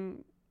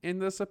living in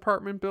this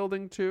apartment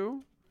building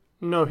too.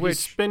 No, he's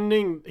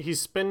spending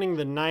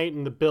the night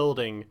in the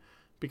building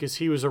because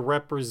he was a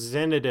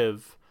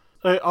representative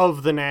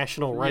of the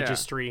National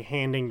Registry,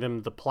 handing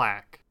them the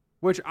plaque.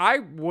 Which I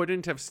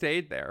wouldn't have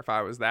stayed there if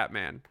I was that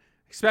man,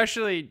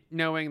 especially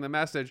knowing the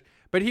message.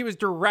 But he was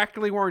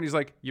directly warned. He's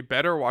like, you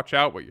better watch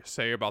out what you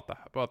say about the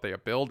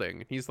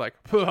building. And he's like,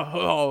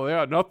 oh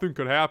yeah, nothing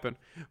could happen.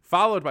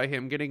 Followed by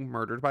him getting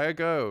murdered by a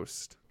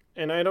ghost.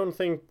 And I don't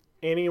think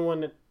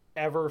anyone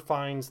ever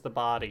finds the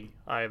body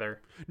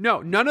either.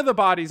 No, none of the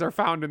bodies are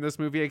found in this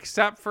movie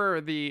except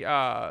for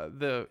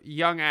the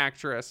young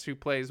actress who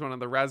plays one of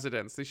the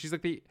residents. She's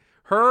like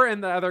her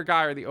and the other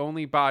guy are the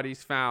only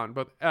bodies found,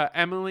 but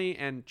Emily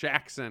and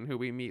Jackson, who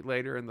we meet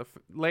later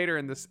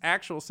in this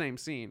actual same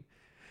scene.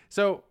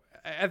 So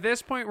at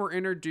this point, we're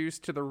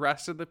introduced to the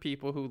rest of the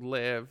people who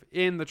live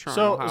in the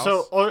charnel house.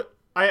 So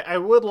I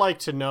would like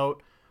to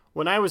note,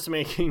 when I was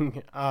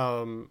making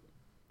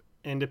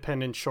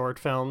independent short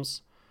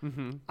films,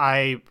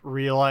 I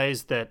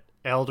realized that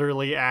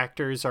elderly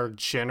actors are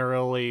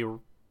generally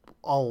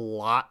a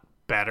lot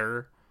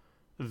better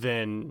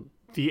than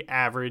the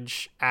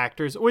average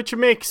actors, which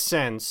makes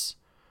sense.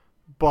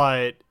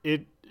 But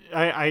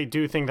I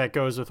do think that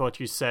goes with what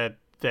you said,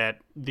 that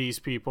these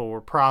people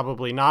were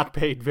probably not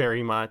paid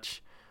very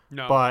much.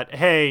 No. But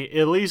hey,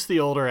 at least the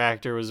older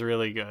actor was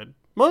really good.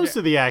 Most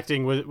of the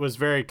acting was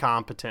very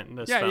competent in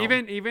this film.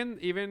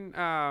 Even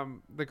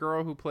the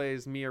girl who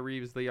plays Mia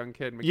Reeves, the young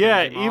kid.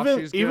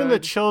 Even the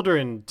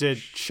children did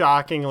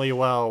shockingly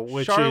well.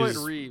 Which Charlotte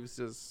Reeves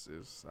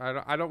is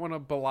I don't want to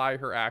belie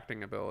her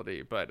acting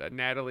ability, but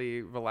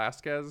Natalie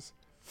Velasquez.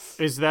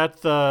 Is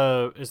that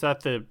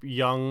the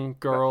young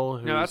girl?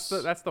 No,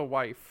 that's the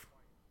wife.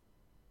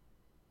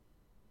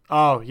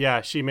 Oh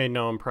yeah, she made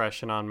no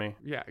impression on me.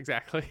 Yeah,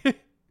 exactly.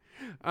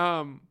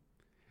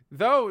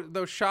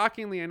 Though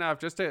shockingly enough,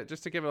 just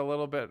to give it a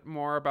little bit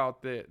more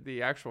about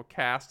the actual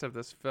cast of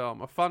this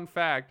film, a fun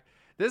fact: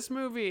 this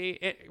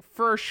movie,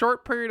 for a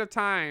short period of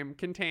time,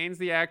 contains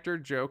the actor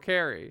Joe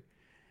Carey,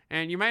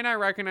 and you might not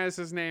recognize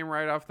his name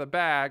right off the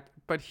bat,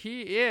 but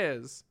he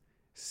is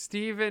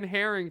Steve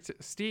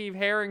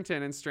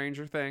Harrington in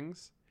Stranger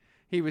Things.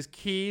 He was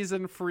Keys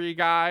in Free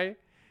Guy.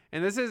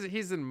 And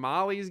he's in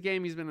Molly's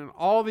Game. He's been in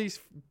all these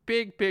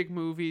big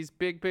movies,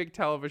 big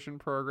television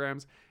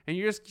programs. And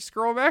you just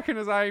scroll back in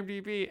his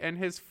IMDb, and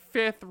his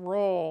 5th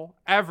role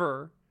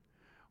ever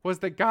was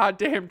the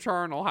goddamn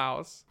Charnel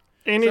House.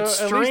 And so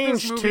it's at strange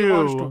least this movie too.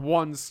 launched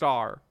 1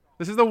 star.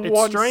 This is the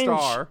one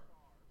star.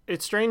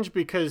 It's strange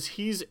because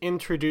he's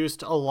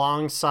introduced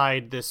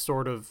alongside this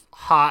sort of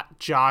hot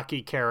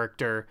jockey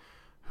character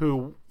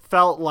who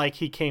felt like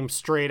he came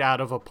straight out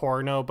of a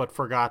porno but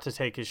forgot to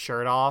take his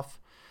shirt off.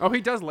 Oh, he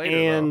does later,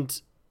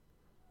 and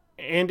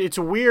it's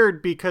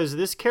weird because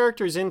this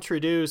character is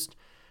introduced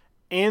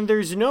and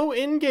there's no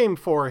end game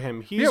for him.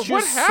 He's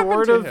just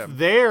sort of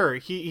there.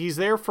 He's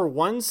there for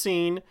one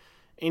scene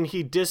and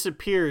he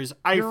disappears.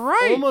 I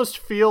almost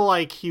feel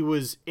like he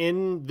was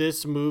in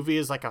this movie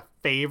as like a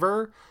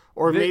favor,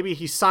 or maybe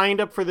he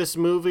signed up for this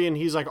movie and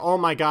he's like, oh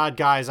my God,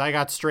 guys, I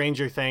got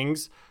Stranger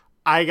Things.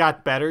 I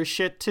got better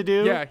shit to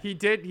do. Yeah, he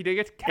did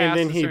get cast and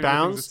then he Stranger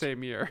bounced Things the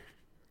same year.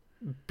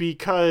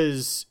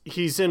 Because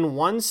he's in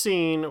one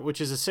scene, which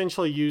is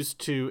essentially used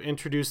to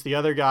introduce the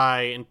other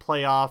guy and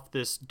play off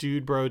this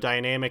dude bro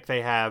dynamic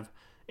they have,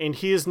 and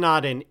he is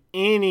not in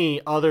any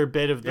other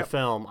bit of the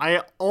film.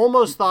 I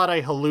almost thought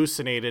I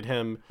hallucinated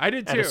him. I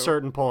did too. At a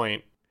certain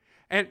point.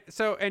 And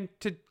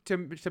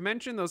to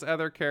mention those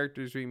other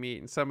characters we meet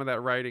and some of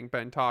that writing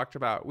Ben talked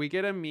about, we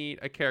get to meet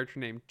a character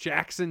named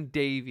Jackson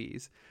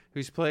Davies,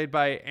 who's played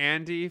by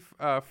Andy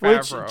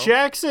Favreau. Which,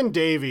 Jackson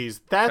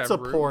Davies, that's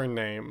Favreau. A porn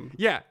name.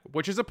 Yeah,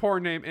 which is a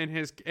porn name, and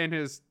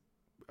his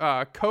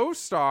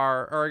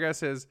co-star, or I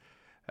guess his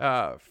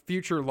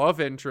future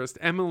love interest,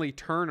 Emily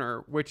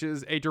Turner, which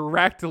is a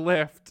direct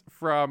lift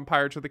from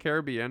Pirates of the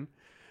Caribbean,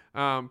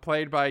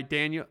 played by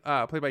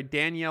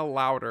Danielle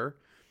Lauder.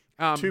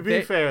 To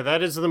be fair,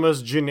 that is the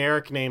most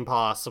generic name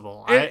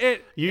possible.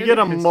 If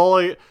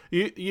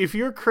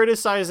you're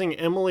criticizing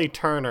Emily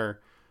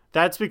Turner,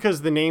 that's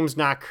because the name's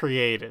not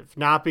creative,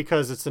 not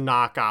because it's a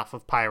knockoff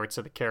of Pirates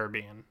of the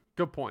Caribbean.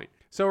 Good point.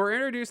 So we're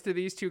introduced to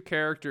these two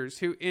characters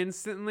who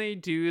instantly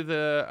do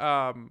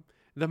the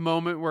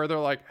moment where they're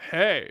like,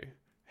 hey,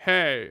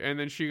 and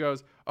then she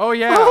goes, oh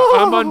yeah,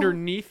 I'm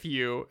underneath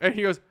you, and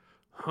he goes,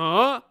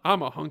 huh?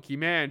 I'm a hunky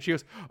man. She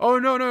goes, oh,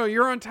 no,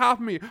 you're on top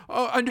of me.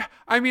 Oh, and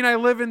I mean, I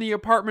live in the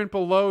apartment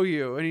below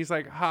you. And he's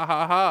like,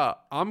 ha,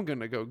 I'm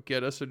going to go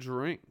get us a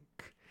drink.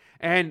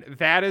 And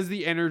that is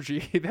the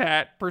energy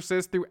that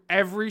persists through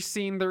every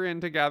scene they're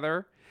in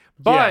together.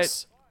 But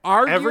yes,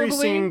 arguably, every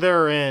scene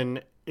they're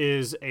in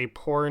is a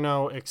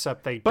porno,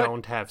 except they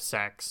don't have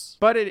sex.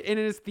 But it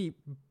is the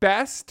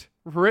best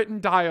written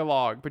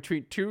dialogue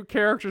between two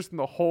characters in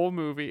the whole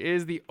movie. It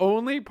is the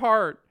only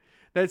part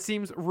that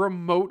seems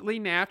remotely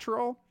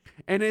natural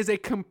and is a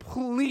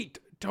complete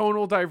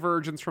tonal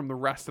divergence from the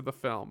rest of the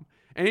film.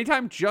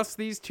 Anytime just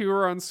these two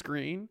are on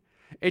screen,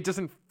 it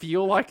doesn't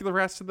feel like the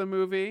rest of the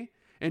movie.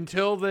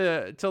 Until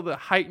the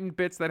heightened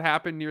bits that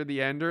happen near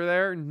the end are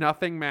there,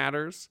 nothing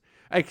matters.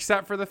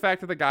 Except for the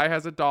fact that the guy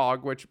has a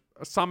dog, which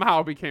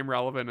somehow became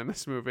relevant in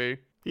this movie.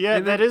 Yeah,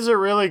 that is a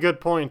really good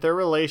point. Their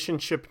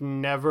relationship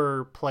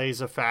never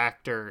plays a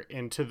factor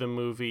into the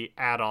movie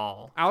at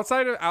all.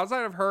 Outside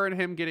of her and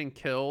him getting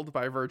killed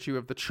by virtue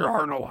of the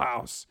Charnel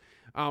House,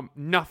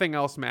 nothing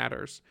else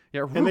matters.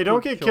 Yeah, Rupert, and they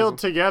don't get killed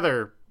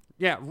together.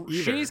 Yeah, either.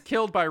 She's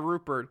killed by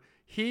Rupert.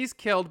 He's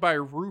killed by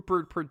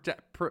Rupert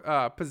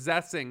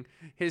possessing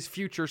his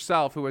future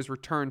self, who has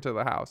returned to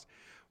the house.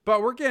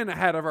 But we're getting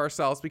ahead of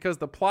ourselves because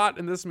the plot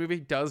in this movie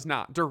does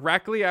not.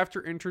 Directly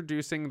after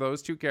introducing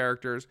those two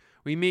characters,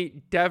 we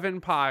meet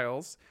Devin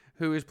Piles,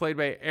 who is played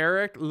by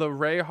Eric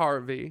LeRae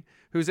Harvey,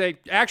 who's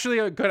actually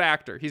a good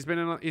actor. He's been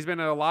in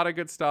a lot of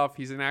good stuff.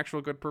 He's an actual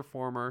good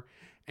performer.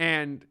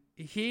 And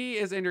he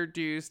is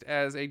introduced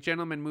as a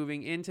gentleman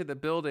moving into the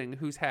building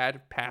who's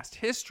had past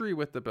history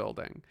with the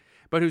building,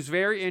 but who's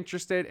very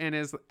interested and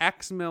is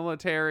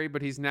ex-military,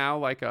 but he's now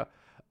like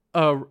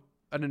an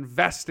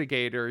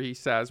investigator, he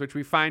says, which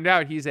we find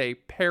out he's a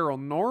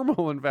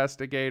paranormal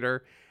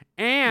investigator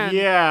and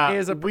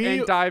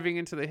and diving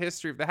into the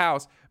history of the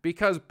house,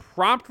 because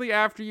promptly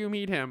after you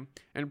meet him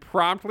and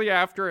promptly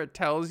after it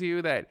tells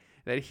you that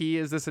he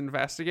is this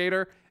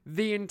investigator,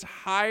 the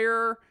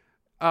entire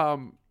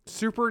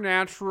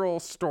supernatural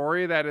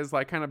story that is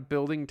like kind of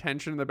building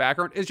tension in the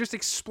background is just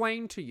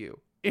explained to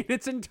you in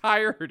its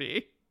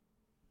entirety.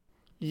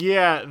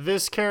 Yeah,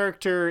 this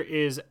character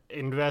is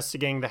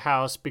investigating the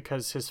house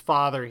because his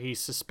father, he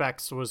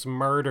suspects, was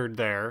murdered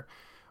there,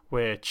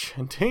 which,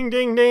 ding,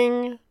 ding,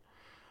 ding.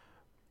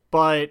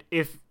 But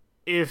if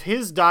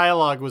his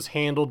dialogue was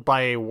handled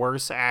by a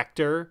worse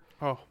actor,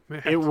 oh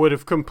man, it would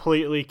have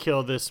completely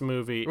killed this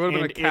movie.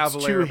 And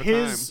it's to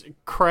his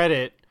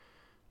credit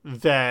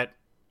that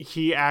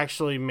he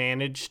actually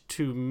managed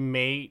to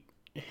make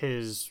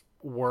his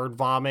word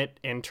vomit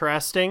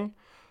interesting,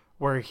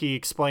 where he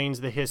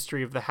explains the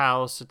history of the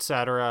house,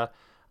 etc.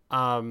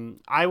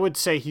 I would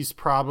say he's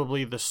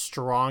probably the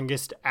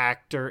strongest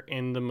actor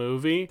in the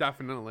movie.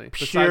 Definitely.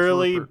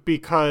 Purely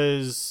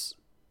because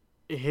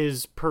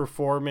his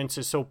performance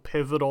is so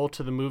pivotal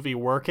to the movie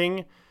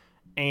working.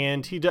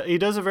 And he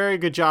does a very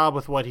good job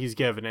with what he's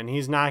given, and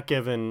he's not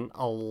given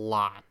a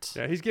lot.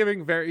 Yeah, he's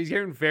given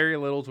very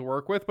little to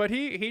work with, but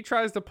he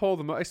tries to pull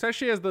them,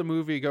 especially as the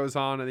movie goes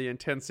on and the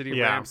intensity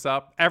ramps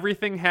up.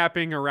 Everything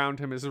happening around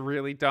him is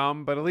really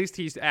dumb, but at least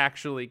he's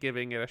actually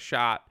giving it a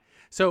shot.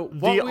 So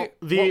the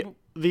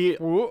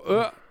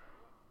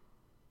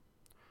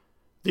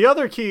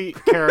other key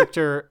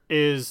character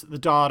is the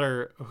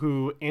daughter,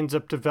 who ends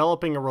up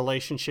developing a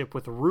relationship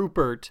with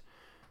Rupert,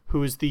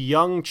 who is the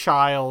young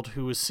child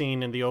who was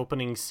seen in the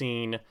opening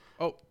scene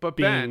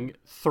being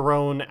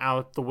thrown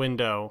out the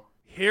window.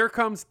 Here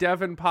comes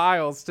Devin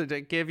Piles to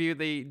give you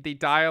the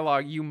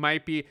dialogue you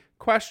might be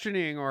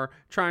questioning or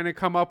trying to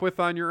come up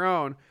with on your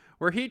own,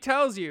 where he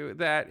tells you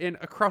that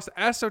across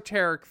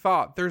esoteric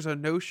thought, there's a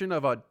notion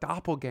of a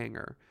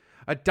doppelganger.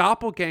 A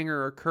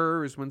doppelganger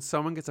occurs when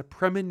someone gets a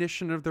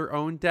premonition of their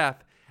own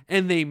death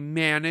and they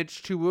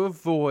manage to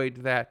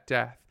avoid that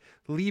death,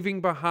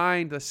 leaving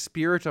behind the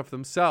spirit of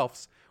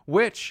themselves,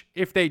 which,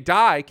 if they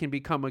die, can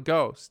become a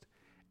ghost.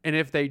 And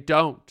if they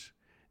don't,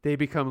 they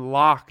become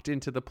locked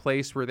into the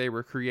place where they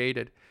were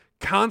created,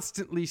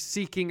 constantly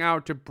seeking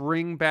out to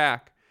bring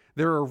back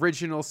their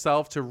original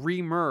self to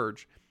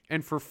remerge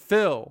and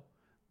fulfill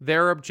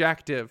their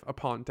objective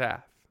upon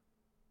death.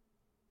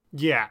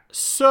 Yeah,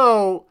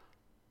 so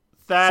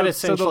that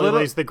essentially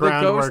lays the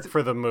groundwork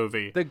for the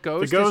movie. The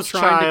ghost is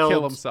trying to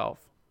kill himself.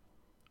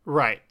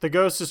 Right. The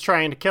ghost is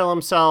trying to kill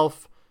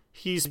himself.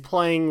 He's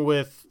playing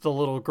with the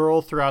little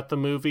girl throughout the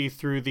movie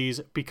through these,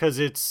 because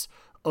it's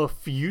a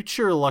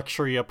future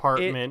luxury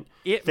apartment.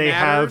 It they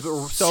matters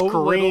have so screens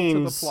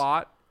little to the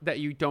plot that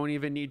you don't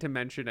even need to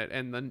mention it,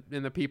 and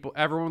the people,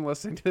 everyone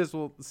listening to this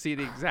will see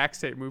the exact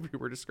same movie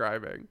we're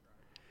describing.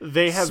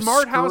 They have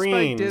Smart screens. House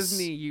by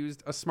Disney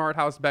used a smart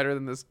house better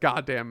than this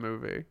goddamn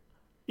movie.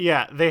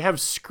 Yeah, they have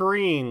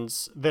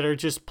screens that are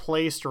just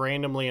placed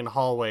randomly in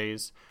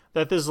hallways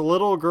that this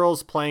little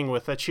girl's playing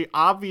with that she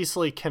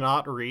obviously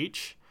cannot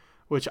reach,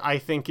 which I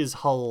think is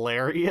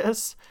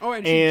hilarious. Oh,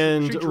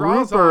 and she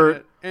draws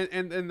Rupert, on it,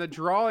 and the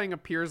drawing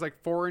appears like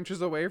 4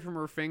 inches away from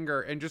her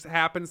finger and just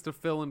happens to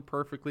fill in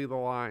perfectly the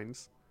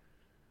lines.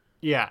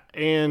 Yeah,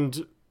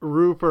 and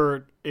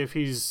Rupert, if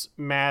he's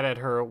mad at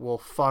her, will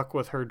fuck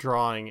with her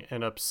drawing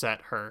and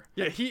upset her.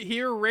 Yeah, he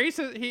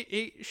erases.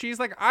 She's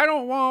like, I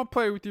don't want to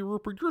play with you,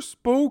 Rupert. You're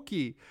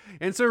spooky.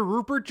 And so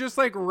Rupert just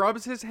like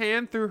rubs his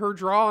hand through her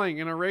drawing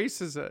and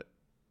erases it.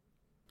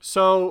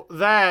 So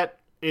that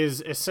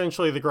is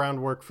essentially the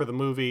groundwork for the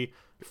movie.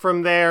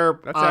 From there,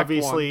 that's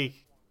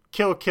obviously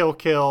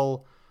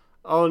kill.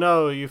 Oh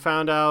no, you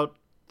found out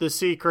the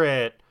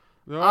secret.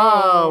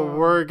 Oh,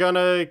 we're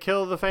gonna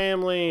kill the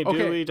family. Okay.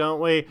 Do we?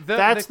 Don't we?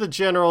 That's the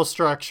general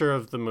structure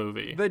of the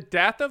movie. The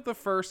death of the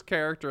first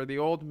character, the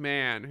old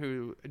man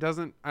who I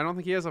don't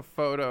think he has a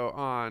photo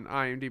on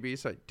IMDb,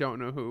 so I don't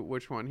know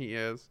which one he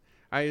is.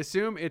 I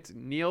assume it's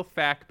Neil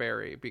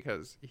Thackeray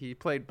because he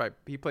played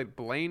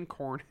Blaine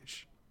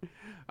Cornish.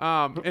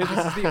 And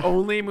this is the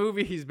only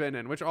movie he's been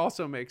in, which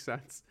also makes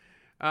sense.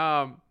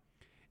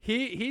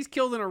 He's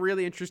killed in a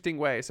really interesting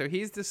way. So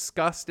he's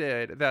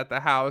disgusted that the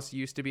house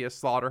used to be a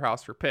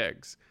slaughterhouse for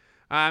pigs.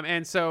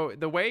 And so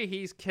the way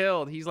he's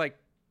killed, he's like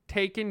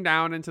taken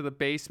down into the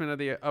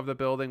basement of the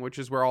building, which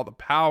is where all the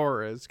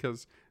power is,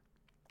 because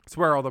it's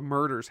where all the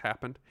murders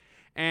happened.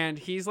 And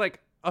he's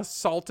like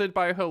assaulted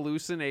by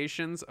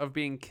hallucinations of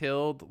being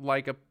killed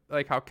like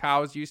how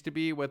cows used to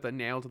be with a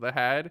nail to the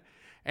head,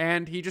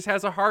 and he just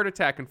has a heart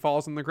attack and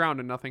falls on the ground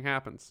and nothing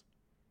happens.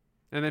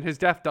 And then his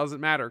death doesn't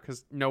matter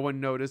because no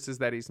one notices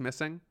that he's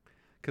missing,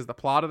 because the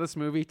plot of this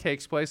movie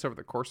takes place over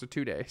the course of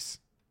 2 days.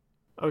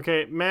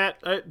 Okay,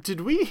 Matt,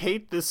 did we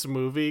hate this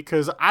movie?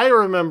 Because I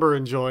remember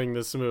enjoying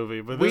this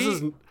movie, but this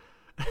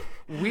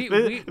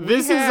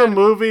is a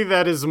movie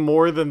that is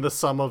more than the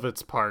sum of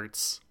its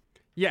parts.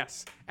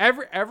 Yes,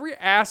 every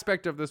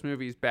aspect of this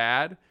movie is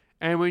bad,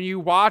 and when you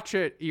watch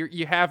it,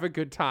 you have a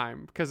good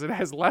time because it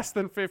has less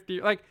than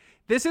 50. Like,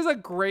 this is a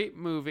great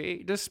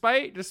movie,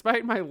 despite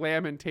my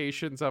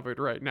lamentations of it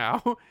right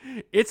now.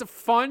 It's a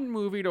fun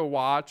movie to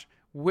watch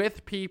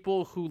with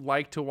people who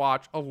like to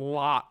watch a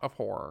lot of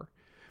horror.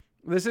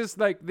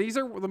 These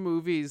are the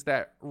movies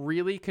that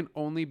really can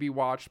only be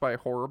watched by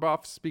horror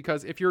buffs,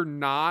 because if you're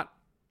not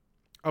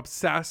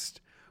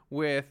obsessed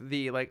with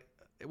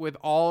with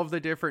all of the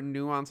different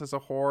nuances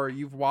of horror,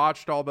 you've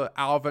watched all the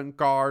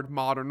avant-garde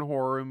modern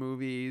horror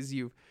movies,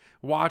 you've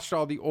watched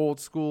all the old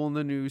school and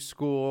the new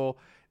school.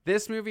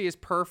 This movie is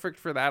perfect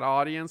for that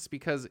audience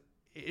because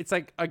it's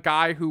like a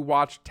guy who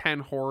watched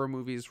 10 horror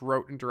movies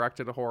wrote and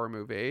directed a horror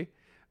movie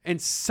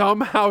and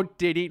somehow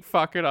didn't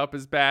fuck it up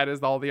as bad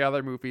as all the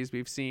other movies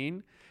we've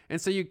seen. And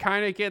so you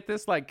kind of get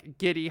this like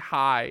giddy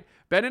high.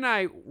 Ben and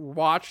I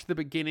watched the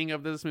beginning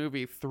of this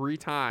movie 3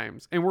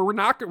 times, and we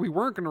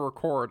weren't going to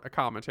record a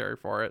commentary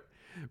for it.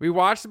 We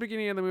watched the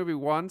beginning of the movie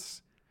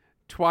once,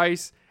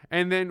 twice,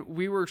 and then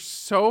we were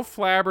so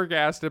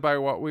flabbergasted by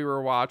what we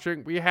were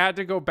watching, we had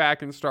to go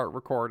back and start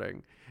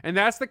recording. And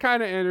that's the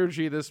kind of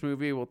energy this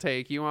movie will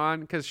take you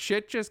on, because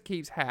shit just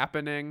keeps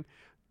happening.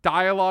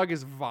 Dialogue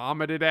is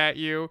vomited at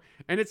you,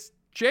 and it's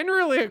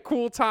generally a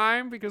cool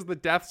time because the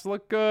deaths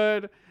look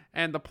good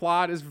and the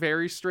plot is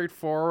very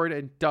straightforward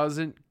and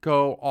doesn't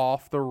go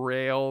off the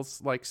rails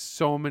like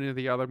so many of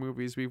the other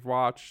movies we've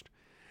watched.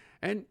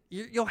 And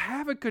you'll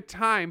have a good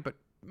time, but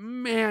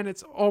man,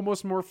 it's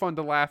almost more fun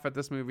to laugh at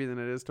this movie than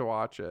it is to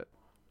watch it.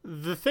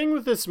 The thing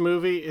with this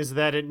movie is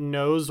that it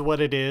knows what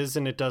it is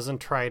and it doesn't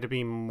try to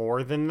be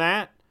more than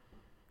that.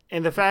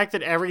 And the fact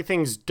that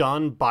everything's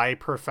done by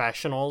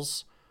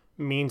professionals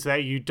means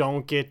that you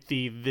don't get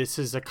the this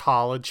is a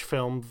college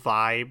film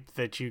vibe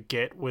that you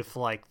get with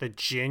like the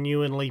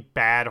genuinely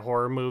bad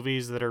horror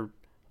movies that are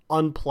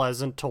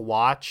unpleasant to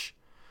watch.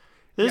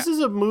 This is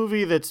a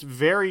movie that's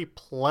very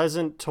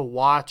pleasant to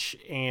watch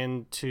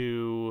and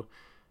to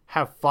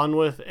have fun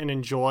with and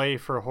enjoy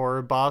for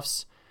horror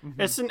buffs.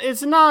 Mm-hmm.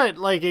 It's not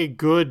like a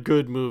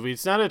good movie.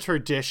 It's not a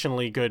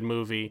traditionally good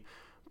movie.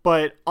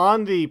 But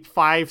on the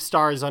 5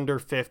 stars under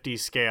 50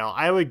 scale,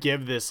 I would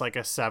give this like a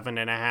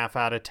 7.5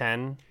 out of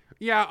 10.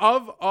 Yeah,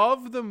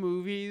 of the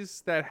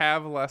movies that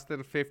have less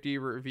than 50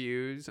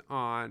 reviews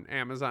on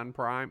Amazon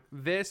Prime,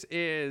 this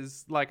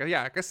is like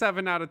a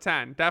 7 out of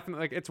 10.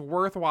 Definitely, like, it's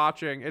worth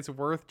watching. It's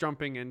worth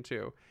jumping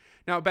into.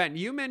 Now, Ben,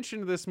 you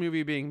mentioned this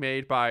movie being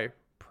made by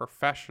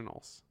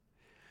professionals.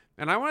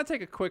 And I want to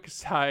take a quick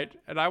aside,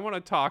 and I want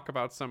to talk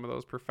about some of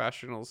those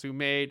professionals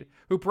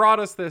who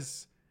brought us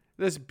this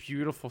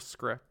beautiful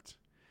script.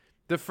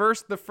 The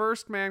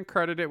first man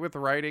credited with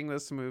writing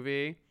this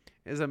movie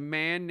is a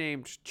man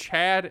named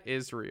Chad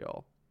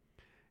Israel.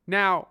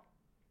 Now,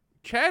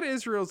 Chad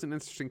Israel is an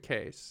interesting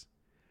case.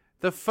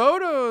 The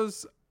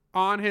photos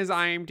on his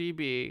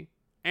IMDb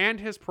and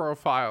his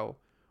profile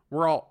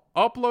were all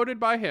uploaded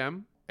by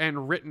him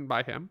and written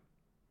by him.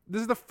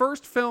 This is the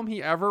first film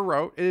he ever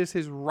wrote. It is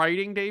his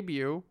writing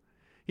debut.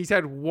 He's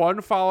had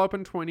one follow-up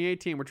in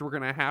 2018, which we're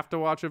going to have to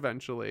watch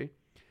eventually.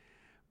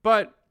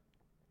 But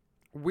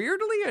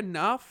weirdly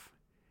enough,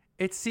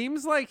 it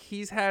seems like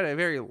he's had a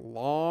very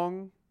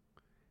long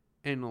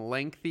and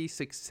lengthy,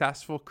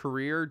 successful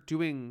career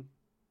doing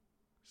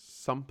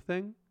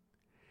something.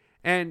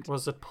 And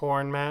was it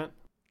porn, Matt?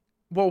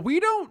 Well, we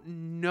don't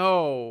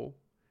know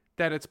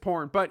that it's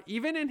porn, but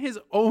even in his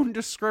own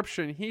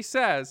description, he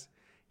says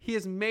he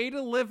has made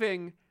a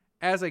living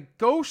as a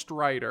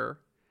ghostwriter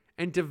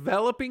and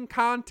developing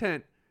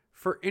content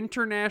for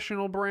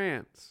international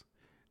brands.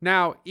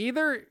 Now,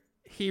 either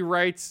he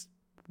writes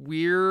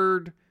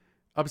weird,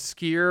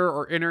 obscure,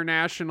 or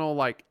international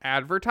like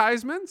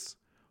advertisements,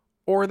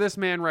 or this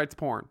man writes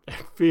porn. It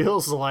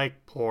feels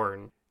like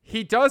porn.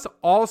 He does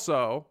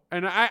also,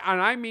 and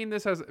I mean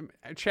this as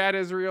Chad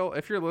Israel,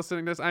 if you're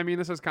listening to this, I mean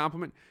this as a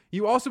compliment.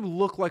 You also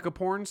look like a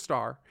porn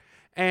star.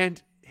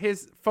 And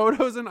his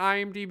photos in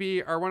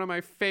IMDb are one of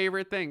my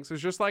favorite things.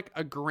 It's just like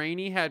a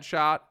grainy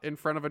headshot in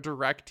front of a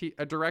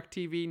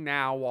DirecTV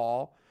Now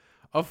wall.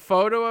 A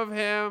photo of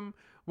him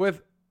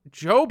with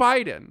Joe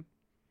Biden,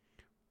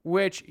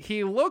 which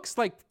he looks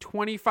like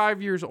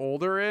 25 years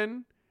older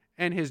in,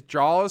 and his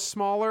jaw is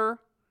smaller.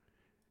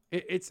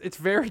 It's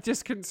very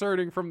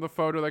disconcerting from the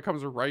photo that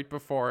comes right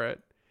before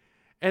it.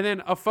 And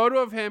then a photo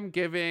of him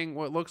giving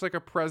what looks like a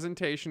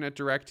presentation at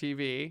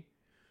DirecTV.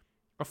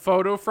 A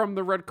photo from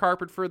the red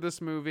carpet for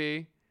this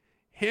movie.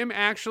 Him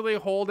actually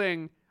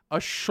holding a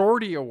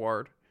Shorty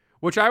Award,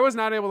 which I was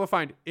not able to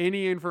find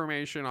any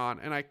information on.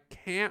 And I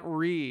can't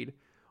read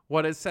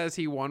what it says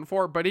he won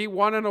for, but he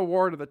won an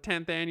award at the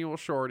 10th annual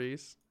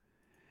Shorties.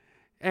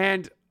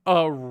 And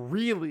a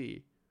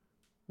really,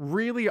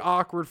 really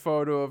awkward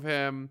photo of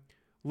him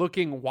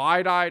looking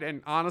wide-eyed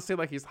and honestly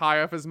like he's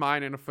high off his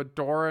mind in a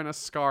fedora and a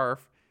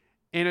scarf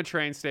in a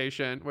train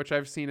station, which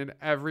I've seen in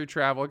every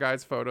travel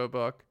guide's photo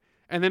book.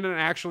 And then an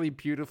actually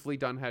beautifully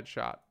done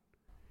headshot.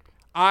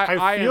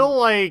 I feel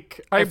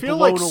like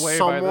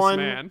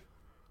someone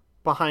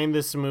behind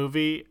this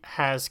movie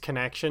has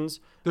connections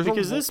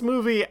because this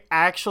movie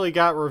actually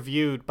got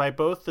reviewed by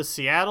both the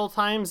Seattle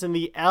Times and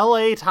the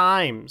LA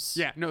Times.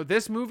 Yeah, no,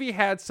 this movie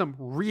had some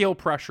real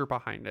pressure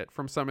behind it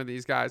from some of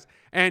these guys.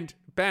 And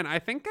Ben, I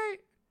think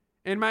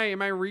in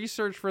my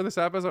research for this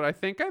episode, I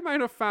think I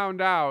might have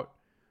found out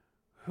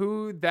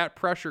who that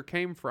pressure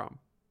came from.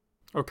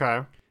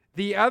 Okay.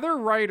 The other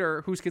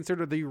writer who's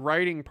considered the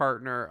writing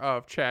partner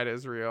of Chad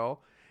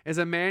Israel is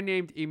a man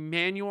named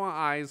Emmanuel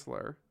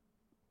Eisler.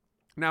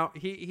 Now,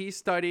 he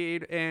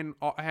studied and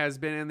has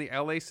been in the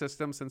LA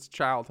system since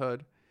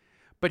childhood,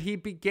 but he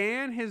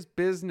began his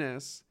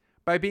business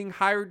by being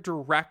hired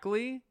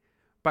directly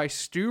by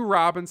Stu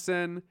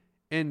Robinson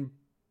and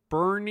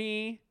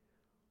Bernie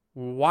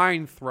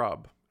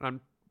Weintraub.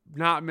 I'm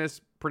not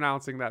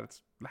mispronouncing that.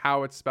 It's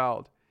how it's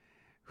spelled.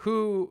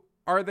 Who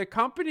are the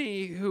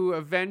company who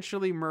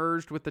eventually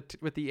merged with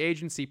the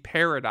agency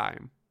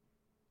Paradigm.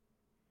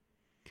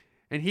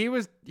 And he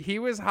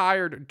was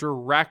hired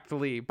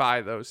directly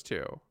by those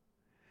two.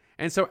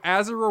 And so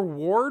as a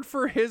reward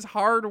for his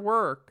hard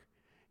work,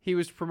 he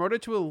was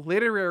promoted to a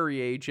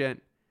literary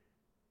agent,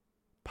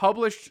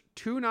 published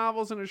 2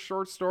 novels and a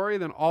short story,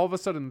 then all of a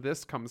sudden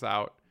this comes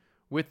out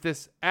with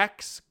this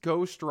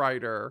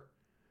ex-ghostwriter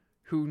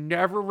who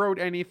never wrote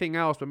anything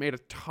else but made a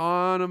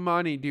ton of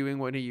money doing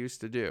what he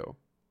used to do.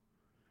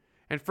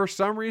 And for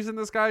some reason,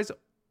 this guy's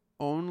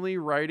only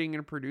writing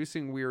and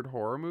producing weird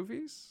horror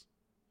movies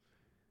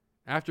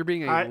after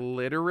being a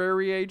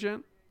literary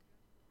agent.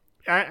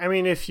 I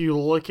mean, if you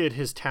look at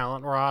his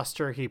talent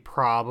roster, he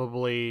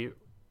probably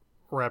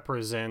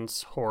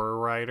represents horror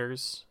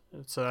writers.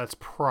 So that's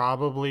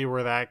probably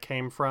where that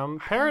came from.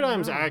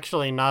 Paradigm's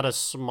actually not a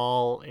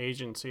small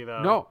agency,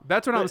 though. No,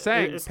 that's what I'm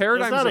saying.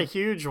 Paradigm's not a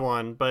huge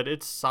one, but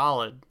it's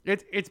solid.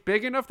 It's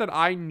big enough that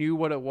I knew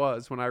what it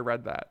was when I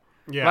read that.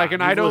 Yeah,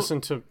 and I don't listen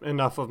to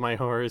enough of my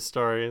horror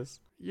stories.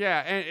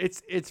 Yeah, and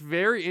it's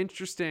very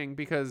interesting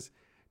because,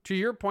 to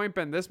your point,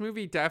 Ben, this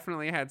movie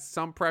definitely had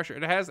some pressure.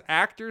 It has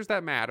actors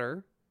that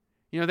matter.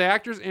 You know, the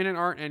actors in it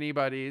aren't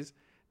anybody's.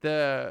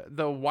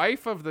 The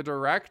wife of the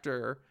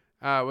director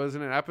was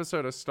in an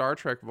episode of Star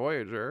Trek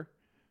Voyager.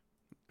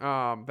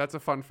 That's a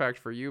fun fact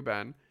for you,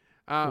 Ben.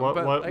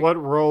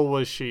 What role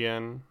was she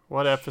in?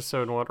 What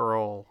episode? What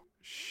role?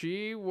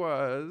 She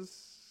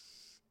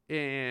was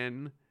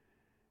in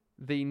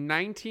the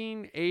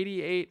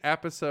 1988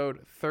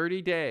 episode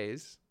 30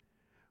 Days,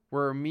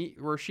 where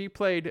she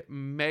played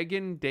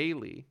Megan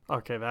Daly.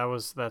 Okay,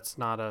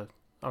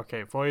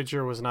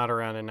 Voyager was not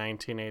around in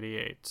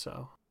 1988,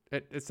 so.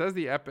 It says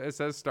it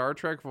says Star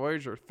Trek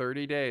Voyager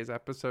 30 Days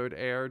episode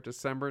aired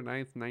December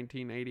 9th,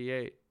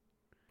 1988.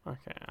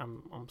 Okay,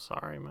 I'm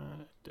sorry,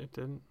 man. It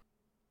didn't.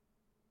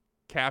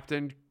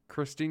 Captain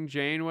Christine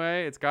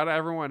Janeway. It's got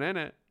everyone in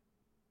it.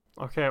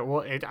 Okay,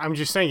 well, I'm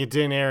just saying it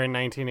didn't air in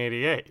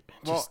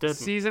 1988.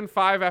 Season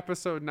 5,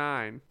 episode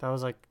 9. That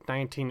was like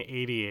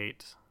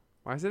 1988.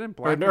 Why is it in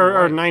black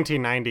or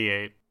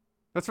 1998?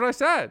 That's what I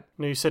said.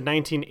 No, you said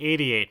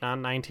 1988, not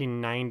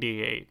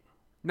 1998.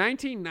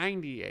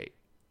 1998.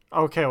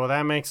 Okay, well,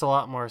 that makes a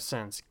lot more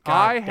sense.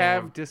 I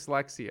have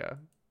dyslexia.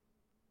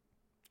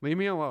 Leave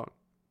me alone.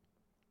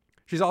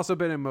 She's also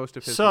been in most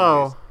of his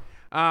movies.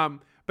 But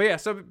yeah,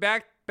 so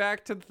back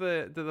to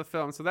the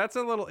film. So that's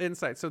a little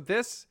insight. So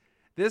this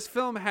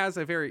film has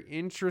a very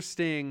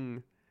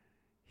interesting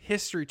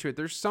history to it.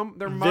 There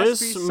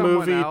must be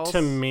someone else. This movie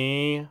to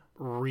me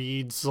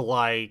reads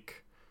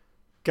like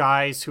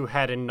guys who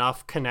had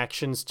enough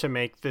connections to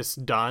make this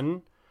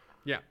done.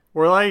 Yeah.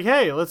 We're like,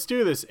 hey, let's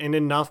do this, and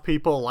enough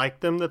people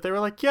liked them that they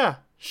were like, yeah,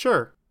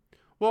 sure.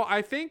 Well,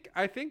 I think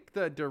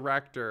the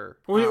director,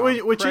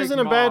 which Craig isn't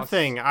a Moss, bad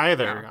thing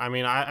either. Yeah. I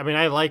mean,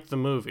 I liked the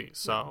movie,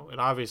 so it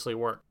obviously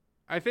worked.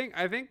 I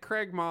think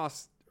Craig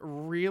Moss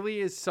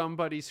really is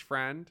somebody's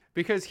friend,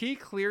 because he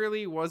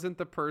clearly wasn't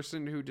the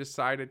person who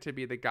decided to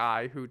be the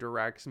guy who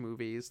directs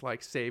movies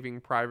like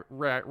Saving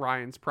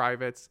Ryan's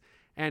Privates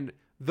and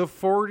the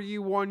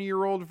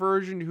 41-year-old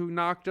version who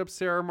knocked up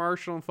Sarah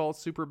Marshall and felt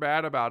super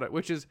bad about it,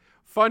 which is,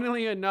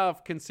 funnily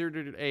enough,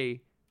 considered a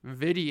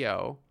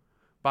video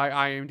by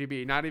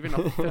IMDb, not even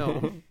a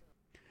film.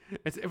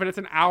 But it's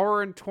an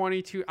hour and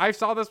 22. I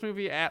saw this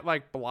movie at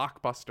like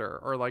Blockbuster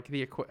or like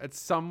it's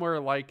somewhere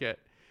like it.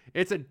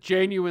 It's a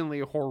genuinely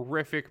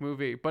horrific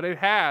movie, but it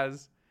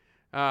has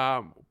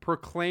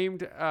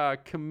proclaimed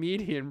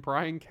comedian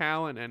Brian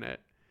Callen in it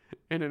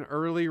in an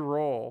early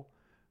role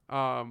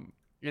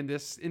in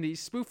these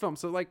spoof films.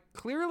 So like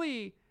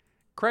clearly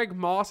Craig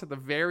Moss at the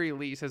very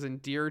least has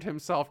endeared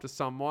himself to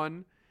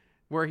someone,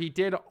 where he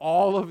did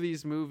all of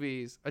these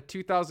movies. A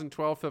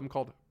 2012 film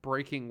called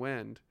Breaking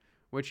Wind,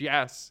 which,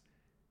 yes,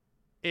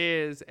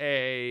 is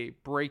a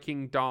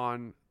Breaking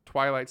Dawn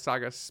Twilight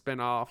Saga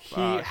spinoff.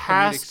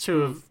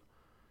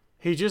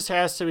 He just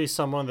has to be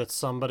someone that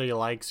somebody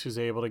likes who's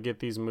able to get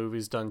these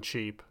movies done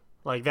cheap.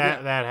 Like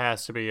that. That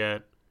has to be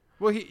it.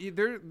 Well,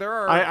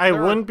 I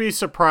wouldn't be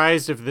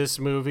surprised if this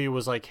movie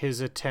was like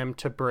his attempt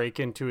to break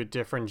into a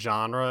different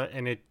genre,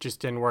 and it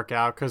just didn't work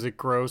out because it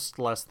grossed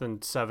less than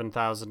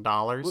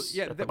 $7,000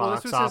 at the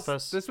box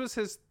office. This was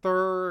his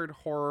third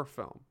horror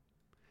film.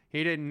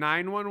 He did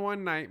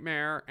 911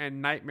 Nightmare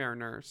and Nightmare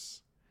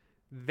Nurse.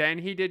 Then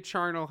he did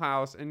Charnel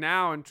House, and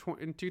now in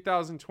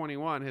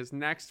 2021, his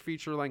next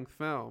feature-length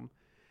film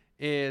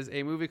is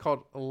a movie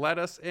called Let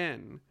Us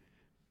In,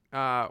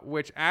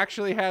 which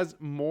actually has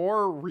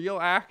more real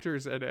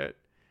actors in it.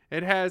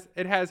 It has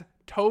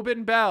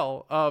Tobin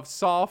Bell of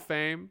Saw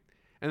fame,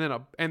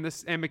 and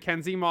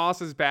Mackenzie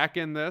Moss is back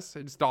in this,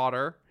 his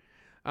daughter.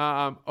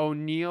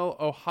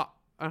 O'Neill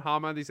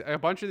Ohama, a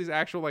bunch of these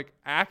actual like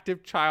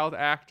active child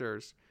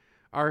actors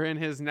are in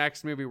his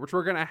next movie, which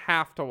we're gonna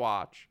have to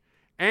watch.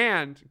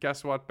 And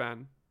guess what,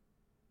 Ben?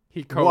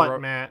 He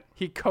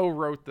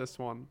co-wrote this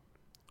one.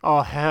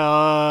 Oh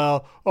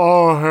hell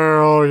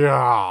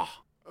yeah.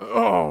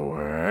 Oh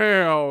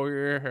hell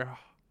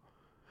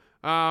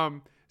yeah.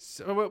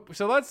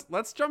 So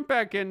let's jump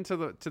back into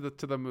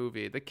the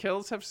movie. The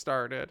kills have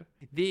started.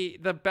 The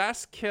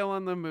best kill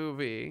in the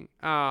movie,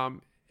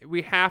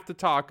 we have to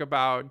talk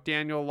about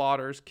Daniel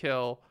Lauder's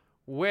kill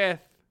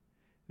with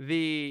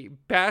the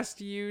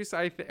best use,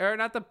 or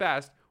not the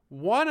best,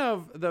 one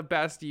of the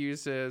best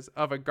uses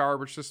of a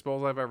garbage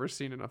disposal I've ever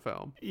seen in a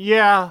film.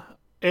 Yeah.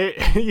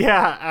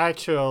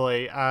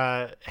 Actually,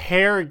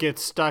 Hair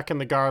gets stuck in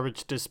the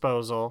garbage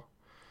disposal.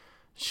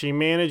 She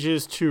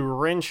manages to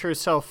wrench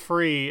herself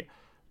free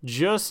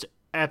just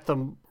at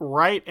the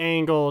right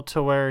angle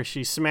to where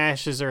she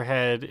smashes her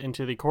head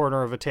into the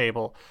corner of a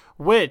table,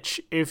 which,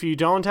 if you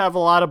don't have a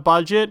lot of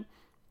budget,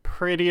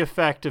 pretty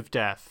effective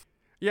death.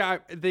 Yeah,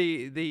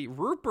 the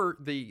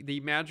Rupert,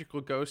 the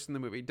magical ghost in the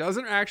movie,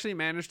 doesn't actually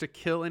manage to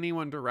kill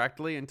anyone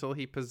directly until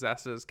he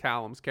possesses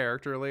Callum's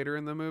character later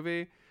in the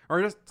movie.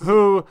 Or just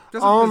oh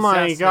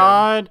my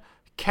god,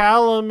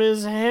 Callum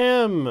is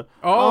him.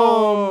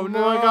 Oh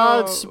no. My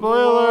god,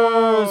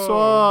 spoilers.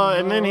 Whoa.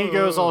 And then he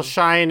goes all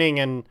shining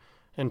and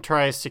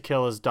tries to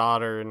kill his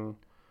daughter. And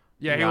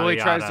yeah, he only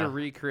tries to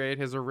recreate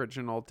his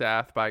original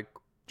death by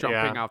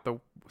jumping out the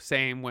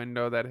same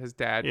window that his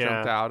dad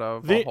jumped out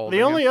of.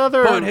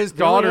 But his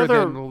daughter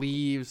then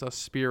leaves a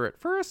spirit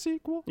for a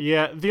sequel.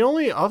 Yeah, the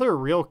only other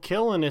real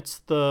kill, and it's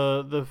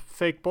the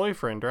fake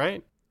boyfriend,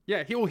 right?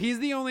 Yeah, he's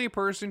the only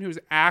person who's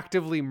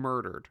actively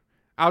murdered.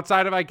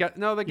 Outside of the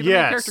main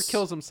character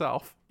kills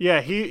himself.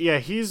 Yeah,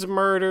 he's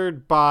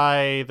murdered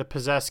by the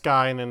possessed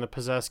guy, and then the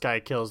possessed guy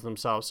kills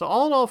themselves. So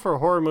all in all, for a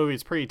horror movie,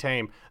 it's pretty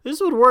tame.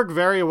 This would work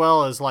very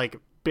well as like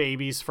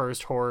baby's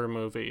first horror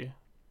movie.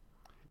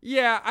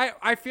 Yeah,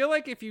 I feel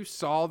like if you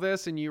saw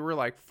this and you were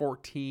like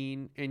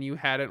 14 and you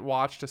hadn't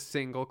watched a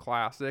single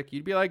classic,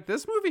 you'd be like,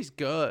 this movie's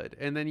good.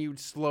 And then you'd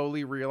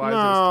slowly realize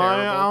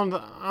it's terrible.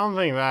 I don't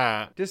think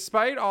that.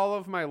 Despite all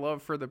of my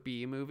love for the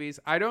B movies,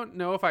 I don't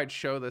know if I'd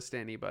show this to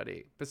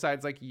anybody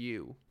besides like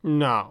you.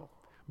 No.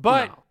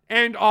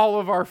 And all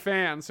of our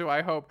fans, who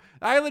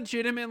I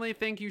legitimately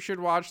think you should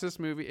watch this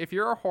movie. If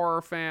you're a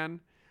horror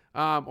fan,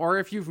 or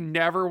if you've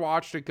never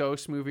watched a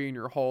ghost movie in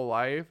your whole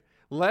life,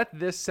 let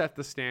this set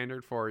the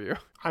standard for you.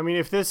 I mean,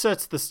 if this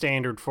sets the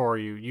standard for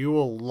you, you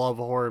will love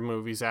horror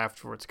movies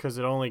afterwards because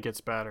it only gets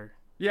better.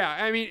 Yeah,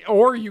 I mean,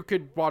 or you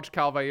could watch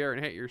Calvaire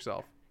and hate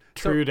yourself.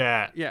 True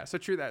that. Yeah, so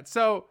true that.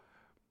 So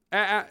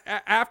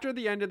after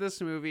the end of this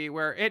movie,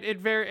 where it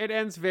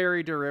ends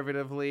very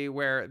derivatively,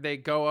 where they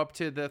go up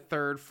to the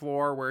third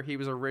floor where he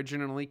was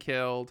originally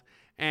killed,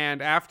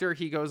 and after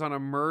he goes on a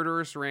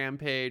murderous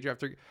rampage,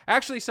 let's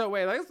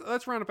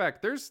run it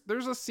back. There's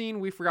a scene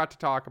we forgot to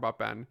talk about,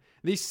 Ben.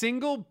 The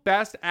single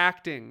best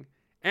acting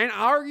and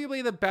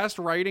arguably the best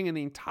writing in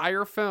the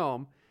entire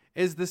film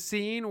is the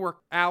scene where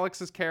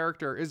Alex's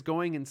character is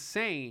going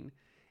insane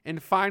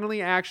and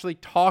finally actually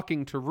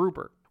talking to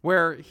Rupert,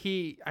 where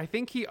I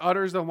think he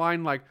utters the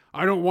line like,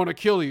 "I don't want to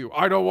kill you.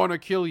 I don't want to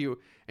kill you."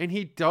 And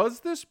he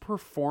does this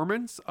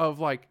performance of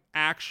like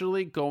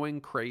actually going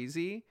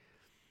crazy.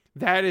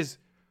 That is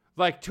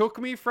like took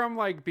me from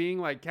like being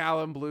like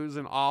Callum Blues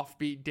and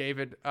offbeat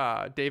David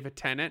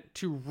Tennant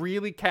to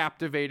really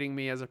captivating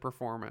me as a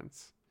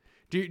performance.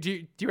 Do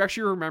you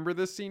actually remember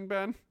this scene,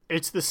 Ben?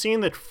 It's the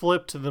scene that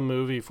flipped the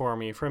movie for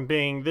me from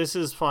being this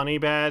is funny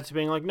bad to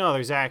being like, no,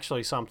 there's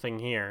actually something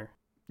here.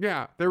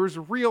 Yeah, there was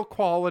real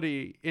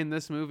quality in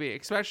this movie,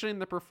 especially in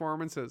the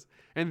performances,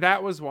 and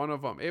that was one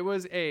of them. It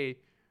was a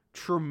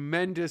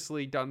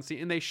tremendously done scene,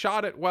 and they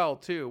shot it well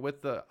too,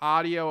 with the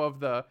audio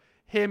of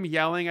him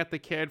yelling at the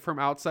kid from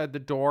outside the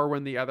door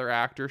when the other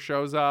actor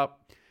shows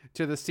up,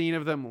 to the scene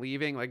of them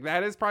leaving. Like,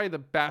 that is probably the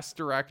best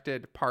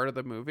directed part of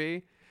the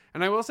movie.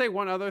 And I will say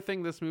one other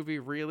thing this movie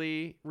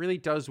really, really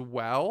does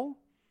well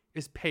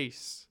is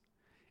pace.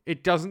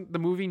 The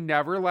movie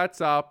never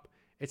lets up.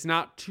 It's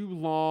not too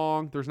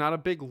long. There's not a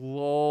big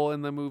lull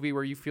in the movie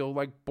where you feel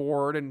like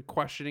bored and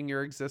questioning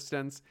your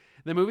existence.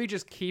 The movie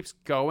just keeps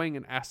going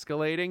and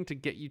escalating to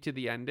get you to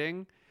the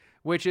ending,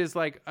 which is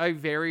like a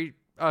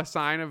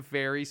sign of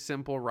very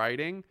simple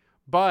writing.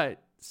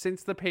 But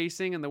since the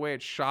pacing and the way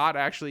it's shot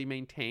actually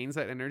maintains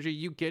that energy,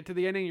 you get to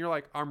the ending and you're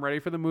like, I'm ready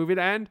for the movie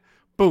to end.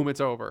 Boom,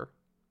 it's over.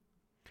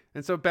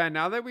 And so, Ben,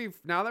 now that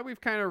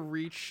we've kind of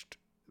reached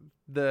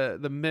the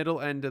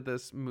middle end of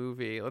this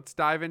movie, let's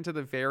dive into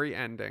the very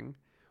ending,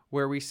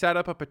 where we set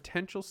up a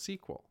potential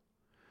sequel,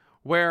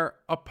 where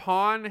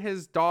upon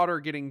his daughter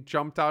getting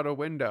jumped out a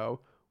window,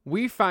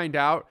 we find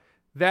out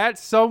that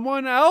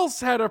someone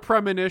else had a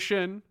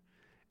premonition,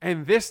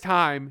 and this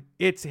time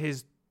it's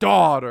his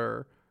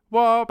daughter.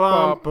 Bum,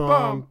 bum,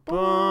 bum,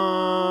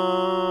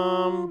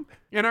 bum.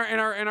 In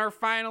our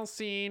final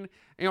scene,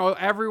 you know,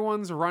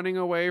 everyone's running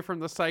away from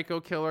the psycho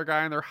killer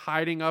guy, and they're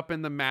hiding up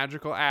in the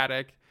magical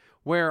attic,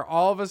 where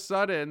all of a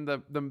sudden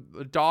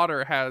the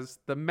daughter has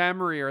the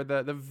memory or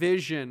the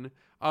vision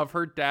of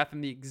her death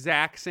in the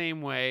exact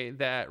same way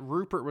that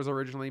Rupert was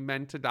originally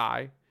meant to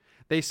die.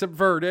 They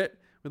subvert it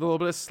with a little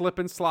bit of slip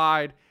and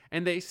slide,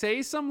 and they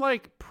say some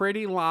like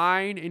pretty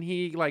line, and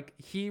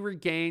he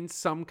regains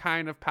some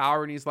kind of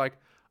power, and he's like,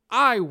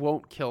 I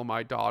won't kill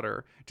my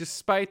daughter,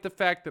 despite the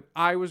fact that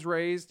I was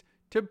raised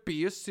to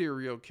be a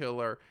serial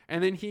killer.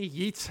 And then he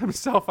yeets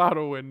himself out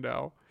a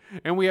window.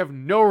 And we have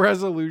no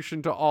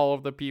resolution to all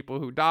of the people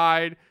who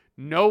died.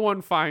 No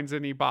one finds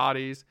any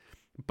bodies.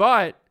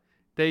 But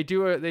they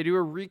do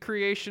a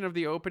recreation of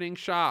the opening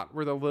shot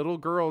where the little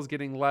girl is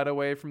getting led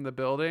away from the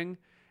building.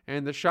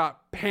 And the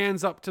shot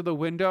pans up to the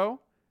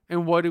window.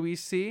 And what do we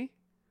see?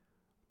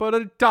 But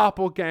a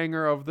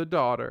doppelganger of the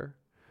daughter.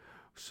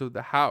 So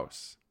the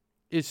house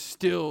is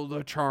still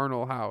the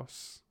charnel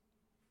house.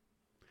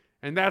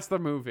 And that's the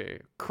movie.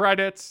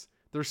 Credits.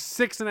 There's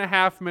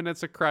 6.5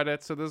 minutes of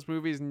credits, so this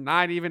movie's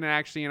not even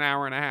actually an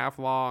hour and a half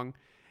long.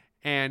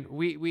 And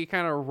we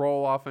kind of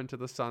roll off into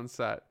the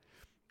sunset.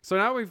 So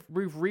now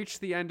we've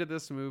reached the end of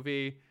this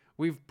movie.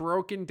 We've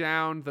broken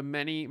down the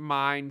many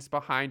minds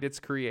behind its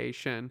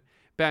creation.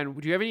 Ben,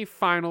 do you have any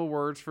final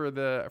words for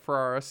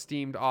our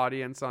esteemed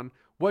audience on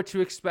what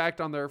to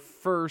expect on their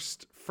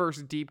first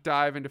deep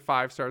dive into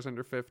 5 stars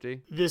under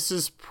 50? This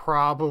is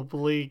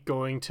probably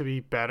going to be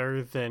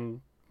better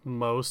than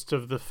most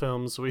of the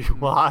films we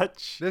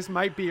watch. This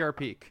might be our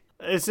peak.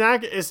 It's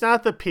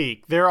not the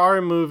peak. There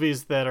are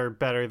movies that are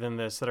better than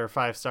this that are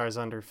 5 stars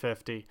under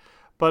 50.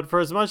 But for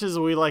as much as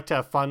we like to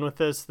have fun with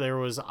this, there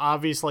was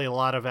obviously a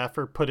lot of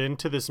effort put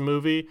into this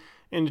movie,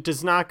 and it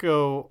does not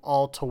go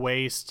all to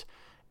waste.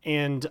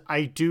 And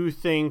I do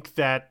think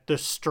that the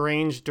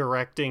strange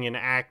directing and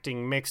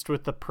acting mixed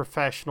with the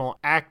professional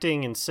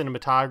acting and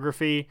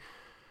cinematography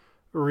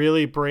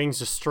really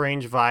brings a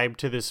strange vibe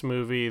to this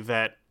movie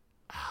that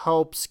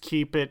helps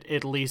keep it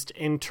at least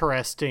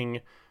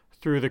interesting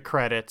through the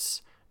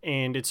credits.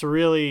 And it's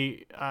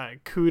really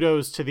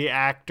kudos to the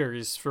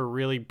actors for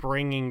really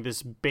bringing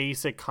this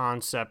basic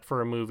concept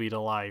for a movie to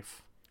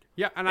life.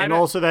 Yeah, and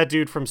also that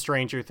dude from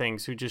Stranger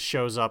Things who just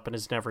shows up and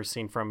is never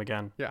seen from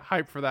again. Yeah,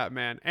 hype for that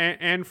man.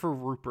 And for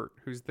Rupert,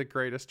 who's the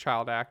greatest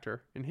child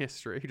actor in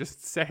history. He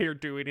doesn't say or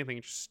do anything,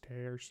 he just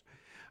stares.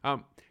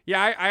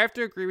 Yeah, I have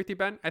to agree with you,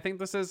 Ben. I think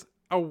this is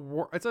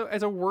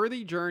it's a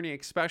worthy journey,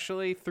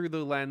 especially through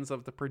the lens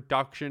of the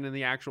production and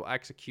the actual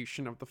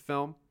execution of the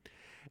film.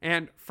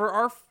 And for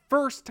our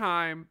first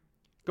time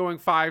going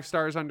 5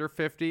 stars under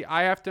 50,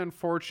 I have to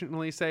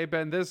unfortunately say,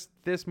 Ben, this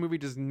movie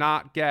does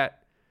not get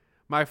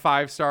my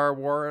 5-star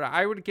award.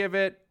 I would give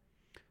it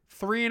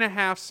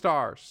 3.5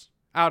 stars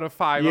out of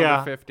 5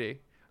 under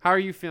 50. How are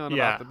you feeling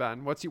about the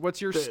Ben?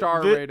 What's your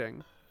star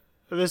rating?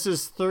 This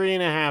is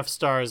 3.5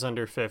 stars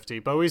under 50,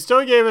 but we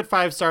still gave it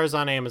 5 stars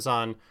on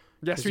Amazon.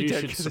 Yes, we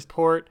did. You should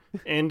support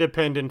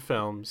independent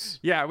films.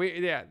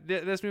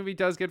 This movie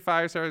does get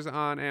 5 stars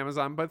on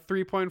Amazon, but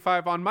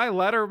 3.5 on my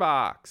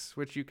Letterboxd,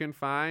 which you can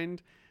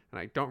find, and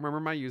I don't remember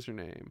my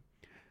username.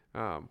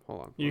 Hold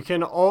on. You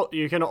can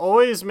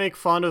always make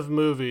fun of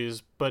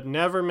movies, but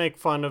never make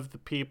fun of the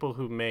people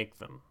who make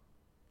them.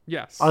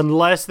 Yes.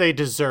 Unless they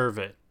deserve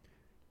it.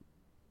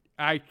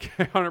 I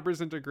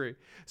 100% agree.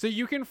 So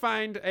you can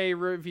find a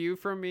review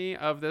from me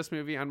of this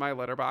movie on my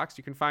Letterboxd.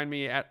 You can find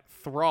me at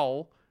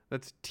Thrull.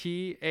 That's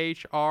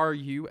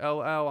THRULL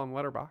on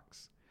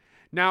Letterboxd.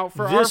 Now,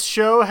 this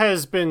show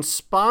has been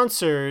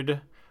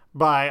sponsored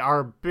by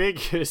our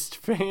biggest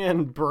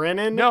fan,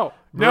 Brennan. No,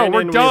 Brennan,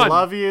 we're done. We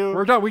love you.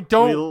 We're done. We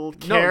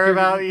care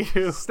about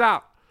you.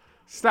 Stop.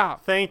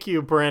 Thank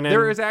you,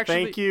 Brennan.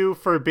 Thank you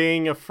for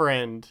being a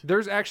friend.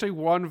 There's actually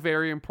one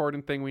very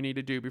important thing we need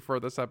to do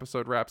before this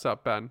episode wraps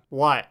up, Ben.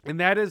 What? And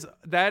that is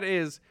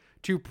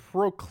to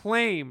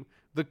proclaim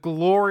the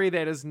glory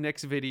that is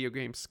Nick's video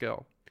game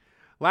skill.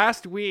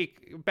 Last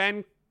week,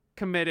 Ben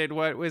committed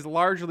what was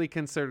largely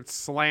considered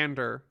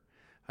slander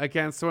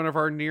against one of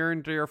our near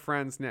and dear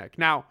friends, Nick.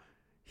 Now,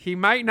 he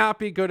might not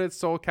be good at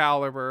Soul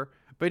Calibur,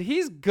 but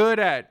he's good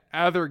at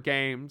other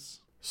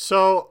games.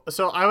 So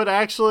I would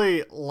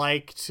actually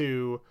like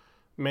to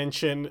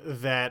mention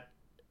that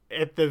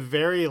at the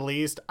very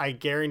least, I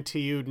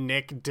guarantee you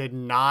Nick did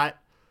not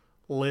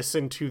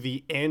listen to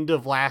the end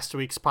of last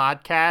week's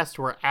podcast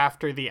where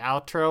after the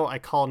outro, I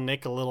call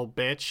Nick a little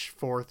bitch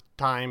 4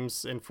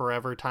 times and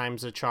forever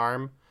times a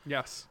charm.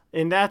 Yes.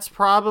 And that's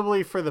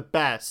probably for the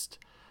best.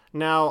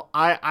 Now,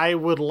 I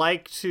would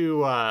like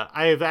to,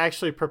 I have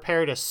actually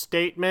prepared a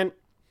statement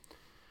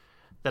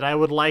that I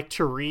would like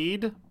to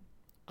read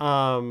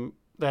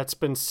that's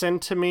been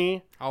sent to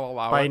me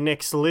by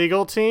Nick's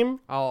legal team.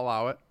 I'll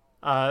allow it.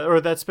 Or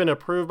that's been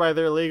approved by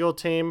their legal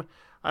team.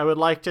 I would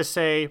like to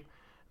say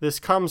this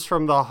comes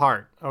from the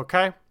heart,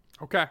 okay?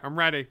 Okay, I'm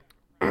ready.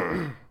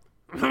 Ben,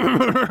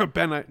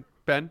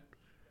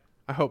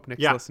 I hope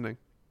Nick's listening.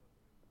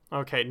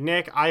 Okay,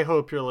 Nick, I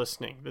hope you're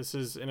listening. This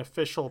is an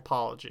official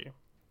apology.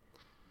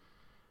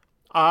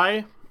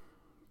 I,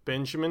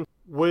 Benjamin,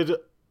 would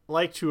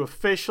like to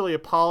officially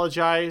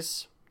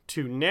apologize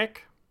to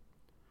Nick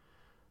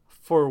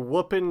for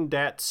whooping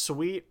that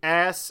sweet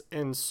ass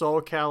in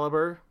Soul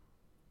Calibur.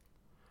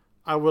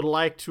 I would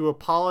like to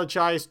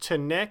apologize to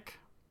Nick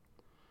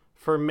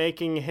for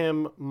making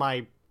him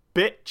my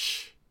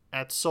bitch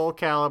at Soul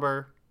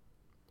Calibur.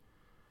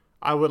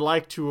 I would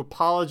like to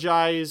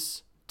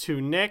apologize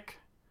to Nick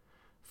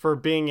for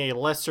being a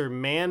lesser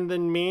man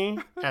than me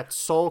at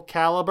Soul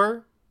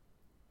Calibur.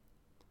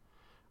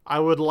 I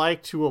would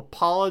like to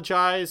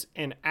apologize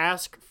and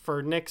ask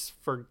for Nick's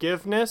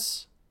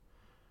forgiveness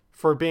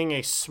for being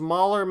a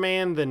smaller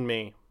man than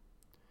me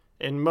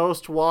in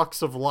most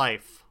walks of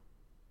life.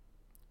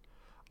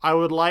 I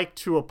would like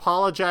to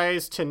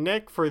apologize to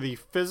Nick for the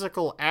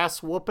physical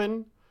ass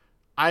whooping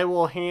I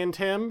will hand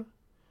him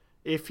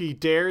if he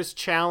dares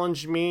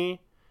challenge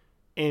me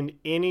in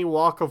any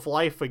walk of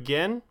life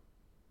again.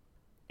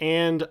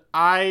 And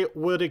I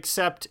would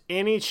accept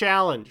any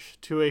challenge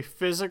to a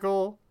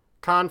physical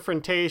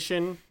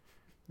confrontation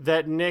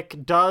that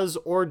Nick does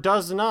or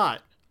does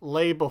not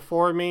lay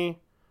before me.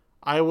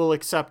 I will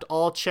accept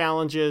all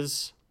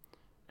challenges,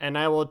 and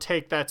I will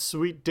take that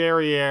sweet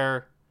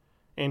derriere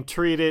and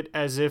treat it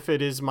as if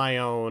it is my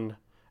own.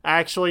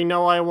 Actually,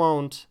 no, I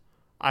won't.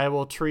 I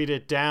will treat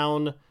it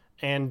down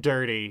and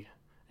dirty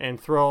and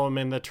throw him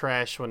in the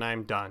trash when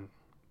I'm done.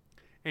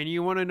 And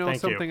you want to know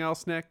something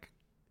else, Nick?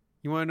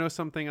 You want to know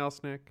something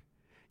else, Nick?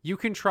 You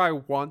can try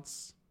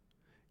once.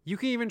 You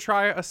can even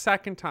try a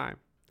second time.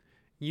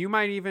 You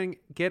might even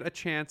get a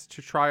chance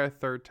to try a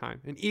third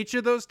time. And each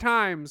of those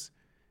times,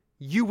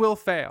 you will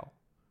fail.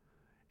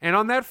 And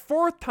on that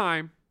fourth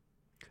time,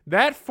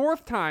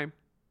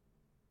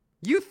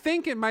 you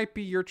think it might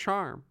be your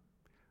charm.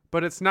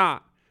 But it's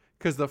not.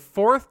 Because the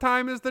fourth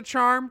time is the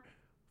charm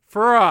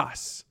for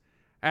us.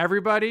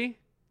 Everybody,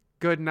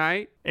 good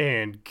night.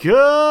 And good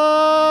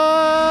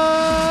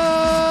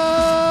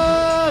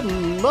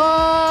morning.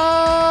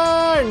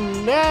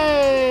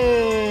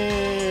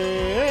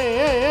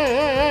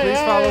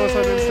 Please follow us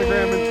on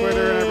Instagram and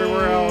Twitter and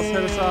everywhere else.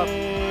 Hit us up.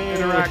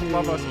 Interact.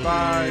 Love us.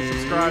 Bye.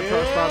 Subscribe to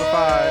our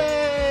Spotify.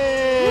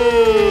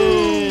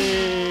 Woo!